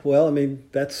 Yeah, well, I mean,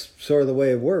 that's sort of the way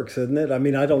it works, isn't it? I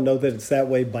mean, I don't know that it's that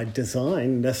way by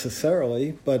design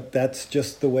necessarily, but that's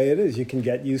just the way it is. You can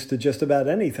get used to just about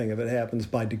anything if it happens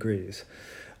by degrees.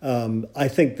 I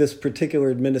think this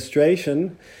particular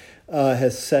administration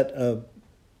has set a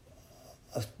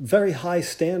very high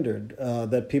standard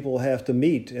that people will have to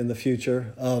meet in the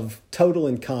future of total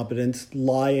incompetence,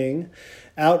 lying,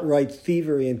 outright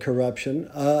thievery and corruption.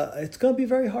 It's going to be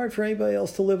very hard for anybody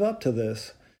else to live up to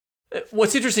this.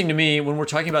 What's interesting to me when we're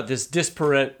talking about this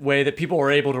disparate way that people are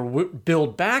able to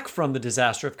build back from the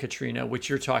disaster of Katrina, which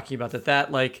you're talking about, that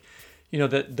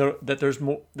there's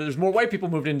more white people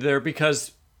moved into there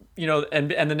because,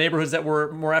 and the neighborhoods that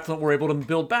were more affluent were able to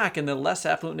build back and the less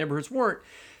affluent neighborhoods weren't.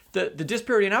 The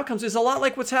disparity in outcomes is a lot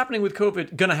like what's happening with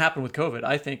COVID, going to happen with COVID,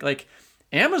 I think. Like,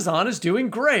 Amazon is doing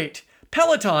great.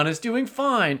 Peloton is doing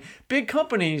fine. Big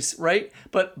companies, right?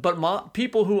 But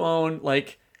people who own,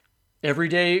 like,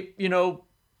 everyday,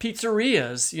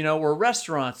 pizzerias, or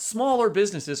restaurants, smaller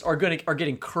businesses are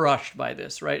getting crushed by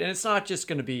this, right? And it's not just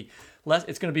going to be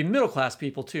it's going to be middle class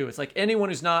people too. It's like anyone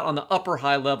who's not on the upper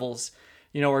high levels,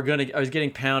 are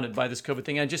getting pounded by this COVID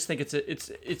thing. I just think it's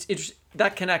interesting.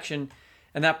 That connection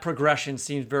and that progression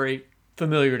seems very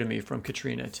familiar to me from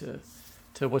Katrina to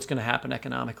what's going to happen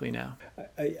economically now.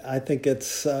 I think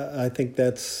that's a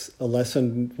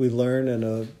lesson we learn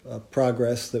and a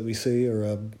progress that we see, or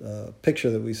a picture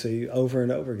that we see over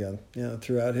and over again,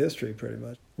 throughout history, pretty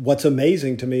much. What's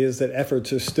amazing to me is that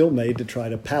efforts are still made to try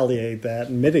to palliate that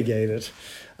and mitigate it,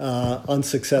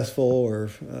 unsuccessful or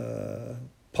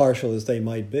partial as they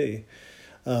might be.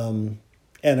 And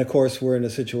of course, we're in a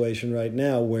situation right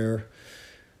now where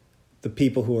the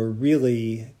people who are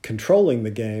really controlling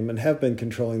the game and have been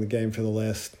controlling the game for the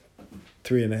last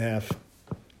 3.5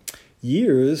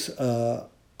 years are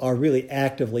really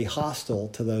actively hostile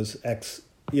to those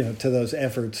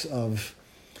efforts of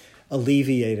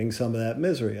alleviating some of that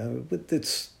misery.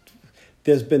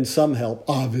 There's been some help,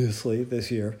 obviously, this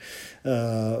year,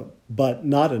 but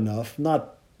not enough.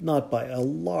 Not by a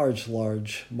large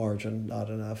margin, not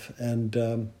enough.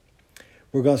 And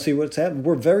we're going to see what's happening.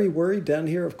 We're very worried down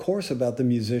here, of course, about the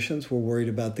musicians. We're worried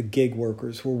about the gig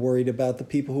workers. We're worried about the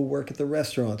people who work at the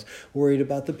restaurants. We're worried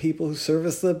about the people who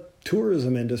service the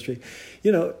tourism industry.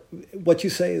 What you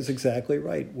say is exactly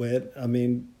right, Whit. I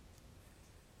mean,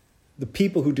 the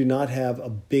people who do not have a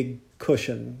big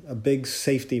cushion, a big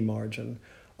safety margin,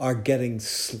 are getting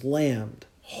slammed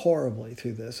horribly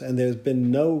through this. And there's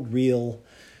been no real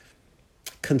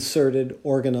concerted,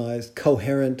 organized,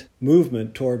 coherent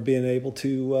movement toward being able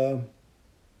to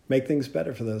make things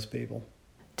better for those people.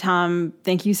 Tom,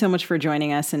 thank you so much for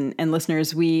joining us. And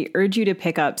listeners, we urge you to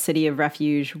pick up City of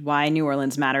Refuge, Why New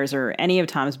Orleans Matters, or any of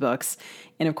Tom's books.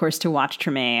 And of course, to watch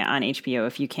Treme on HBO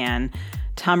if you can.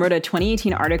 Tom wrote a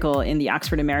 2018 article in the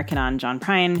Oxford American on John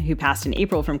Prine, who passed in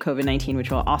April from COVID-19, which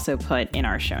we'll also put in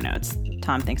our show notes.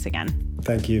 Tom, thanks again.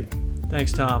 Thank you.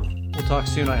 Thanks, Tom. We'll talk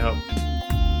soon, I hope.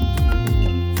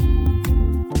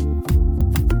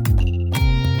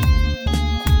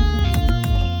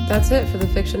 That's it for the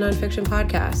Fiction Nonfiction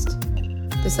podcast.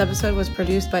 This episode was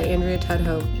produced by Andrea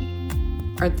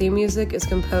Tudhope. Our theme music is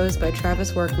composed by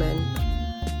Travis Workman.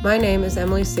 My name is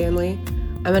Emily Stanley.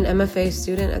 I'm an MFA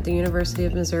student at the University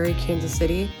of Missouri, Kansas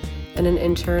City, and an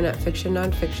intern at Fiction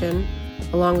Nonfiction,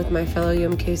 along with my fellow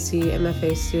UMKC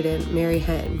MFA student, Mary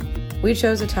Henn. We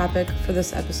chose a topic for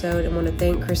this episode and want to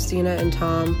thank Kristina and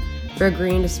Tom for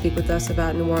agreeing to speak with us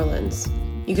about New Orleans.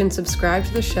 You can subscribe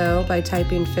to the show by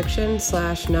typing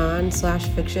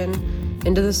fiction/non/fiction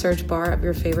into the search bar of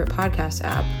your favorite podcast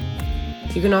app.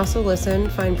 You can also listen,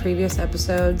 find previous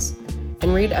episodes,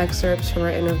 and read excerpts from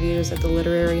our interviews at the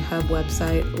Literary Hub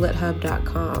website,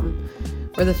 lithub.com,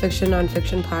 where the Fiction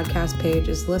Nonfiction podcast page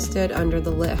is listed under the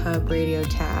Lit Hub Radio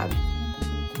tab.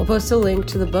 We'll post a link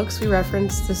to the books we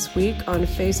referenced this week on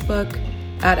Facebook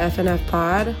at FNF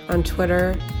Pod, on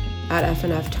Twitter at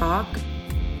FNF Talk,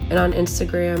 and on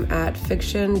Instagram at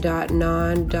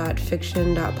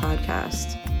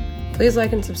fiction.non.fiction.podcast. Please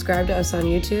like and subscribe to us on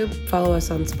YouTube, follow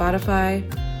us on Spotify,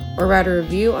 or write a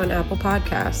review on Apple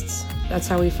Podcasts. That's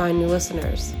how we find new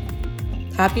listeners.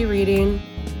 Happy reading,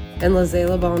 and laissez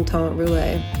le bon temps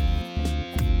rouler.